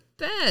County's the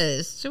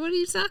best. What are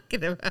you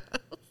talking about?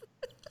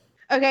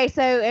 Okay,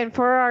 so and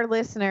for our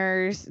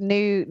listeners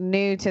new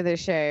to the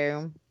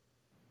show,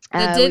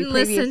 That we didn't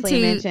listen previously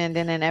to- mentioned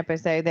in an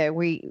episode that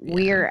we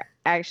are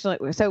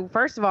actually, so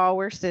first of all,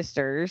 we're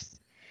sisters,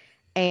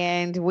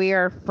 and we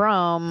are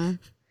from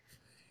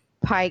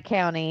Pike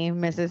County,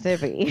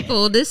 Mississippi.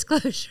 Full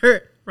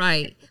disclosure,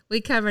 right?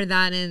 We covered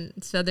that in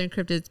Southern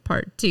Cryptids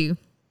Part 2.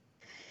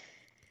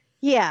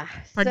 Yeah,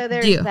 Part so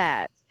there's two.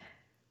 that.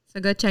 So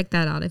go check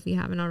that out if you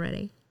haven't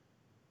already.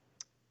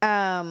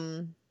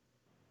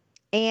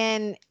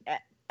 And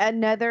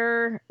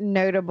another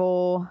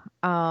notable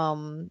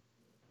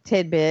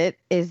tidbit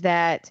is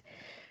that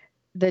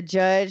the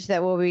judge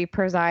that will be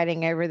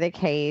presiding over the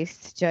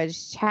case,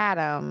 Judge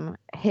Chatham,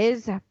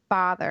 his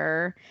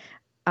father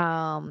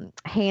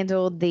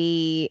handled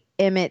the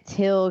Emmett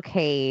Till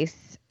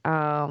case,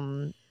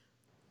 and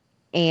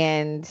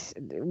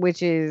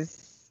which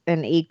is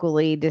an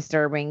equally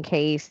disturbing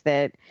case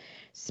that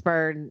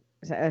spurred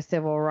a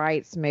civil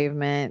rights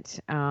movement,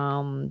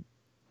 and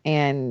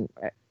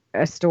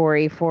a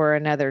story for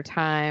another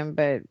time,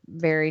 but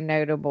very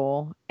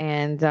notable.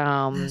 And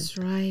That's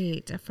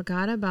right. I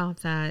forgot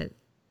about that.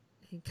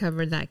 He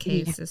covered that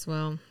case as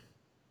well.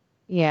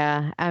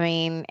 yeah, I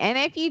mean, and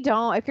if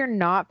you're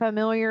not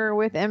familiar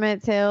with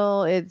Emmett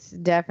Till, it's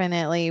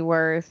definitely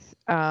worth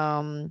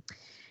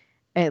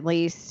at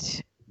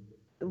least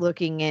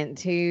looking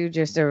into.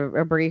 Just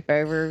a brief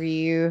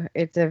overview.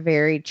 It's a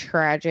very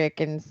tragic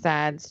and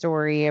sad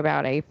story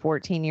about a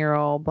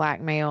 14-year-old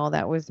black male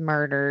that was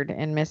murdered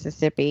in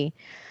Mississippi.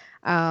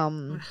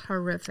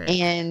 Horrific.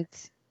 And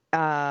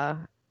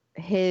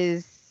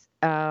his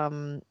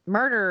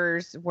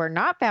murderers were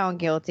not found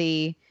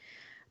guilty,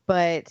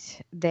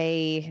 but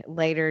they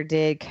later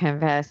did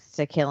confess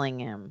to killing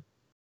him.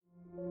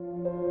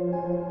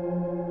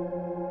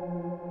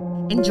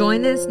 And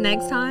join us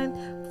next time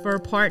for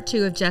part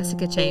 2 of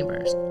Jessica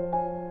Chambers.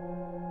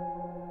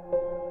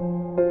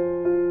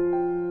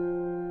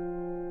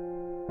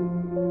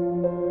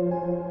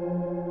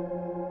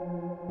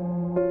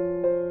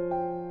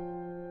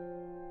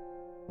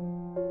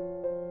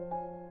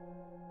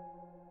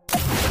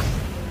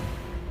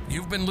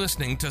 You've been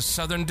listening to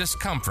Southern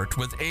Discomfort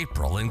with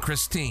April and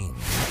Christine.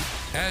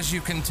 As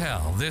you can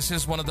tell, this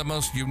is one of the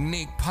most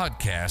unique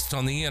podcasts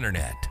on the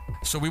internet.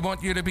 So we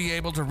want you to be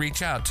able to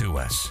reach out to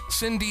us.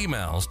 Send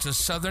emails to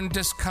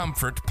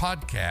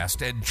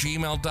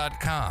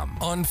southerndiscomfortpodcast@gmail.com.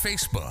 On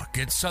Facebook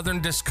at Southern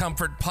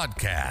Discomfort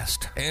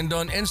Podcast. And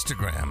on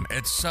Instagram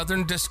at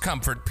Southern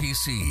Discomfort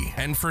PC.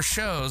 And for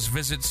shows,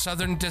 visit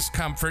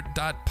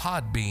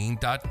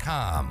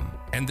southerndiscomfort.podbean.com.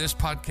 And this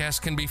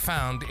podcast can be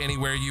found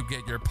anywhere you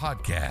get your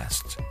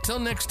podcasts. Till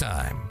next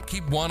time,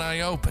 keep one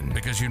eye open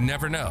because you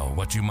never know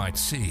what you might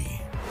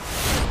see.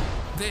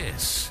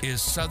 This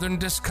is Southern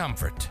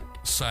Discomfort,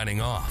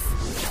 signing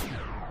off.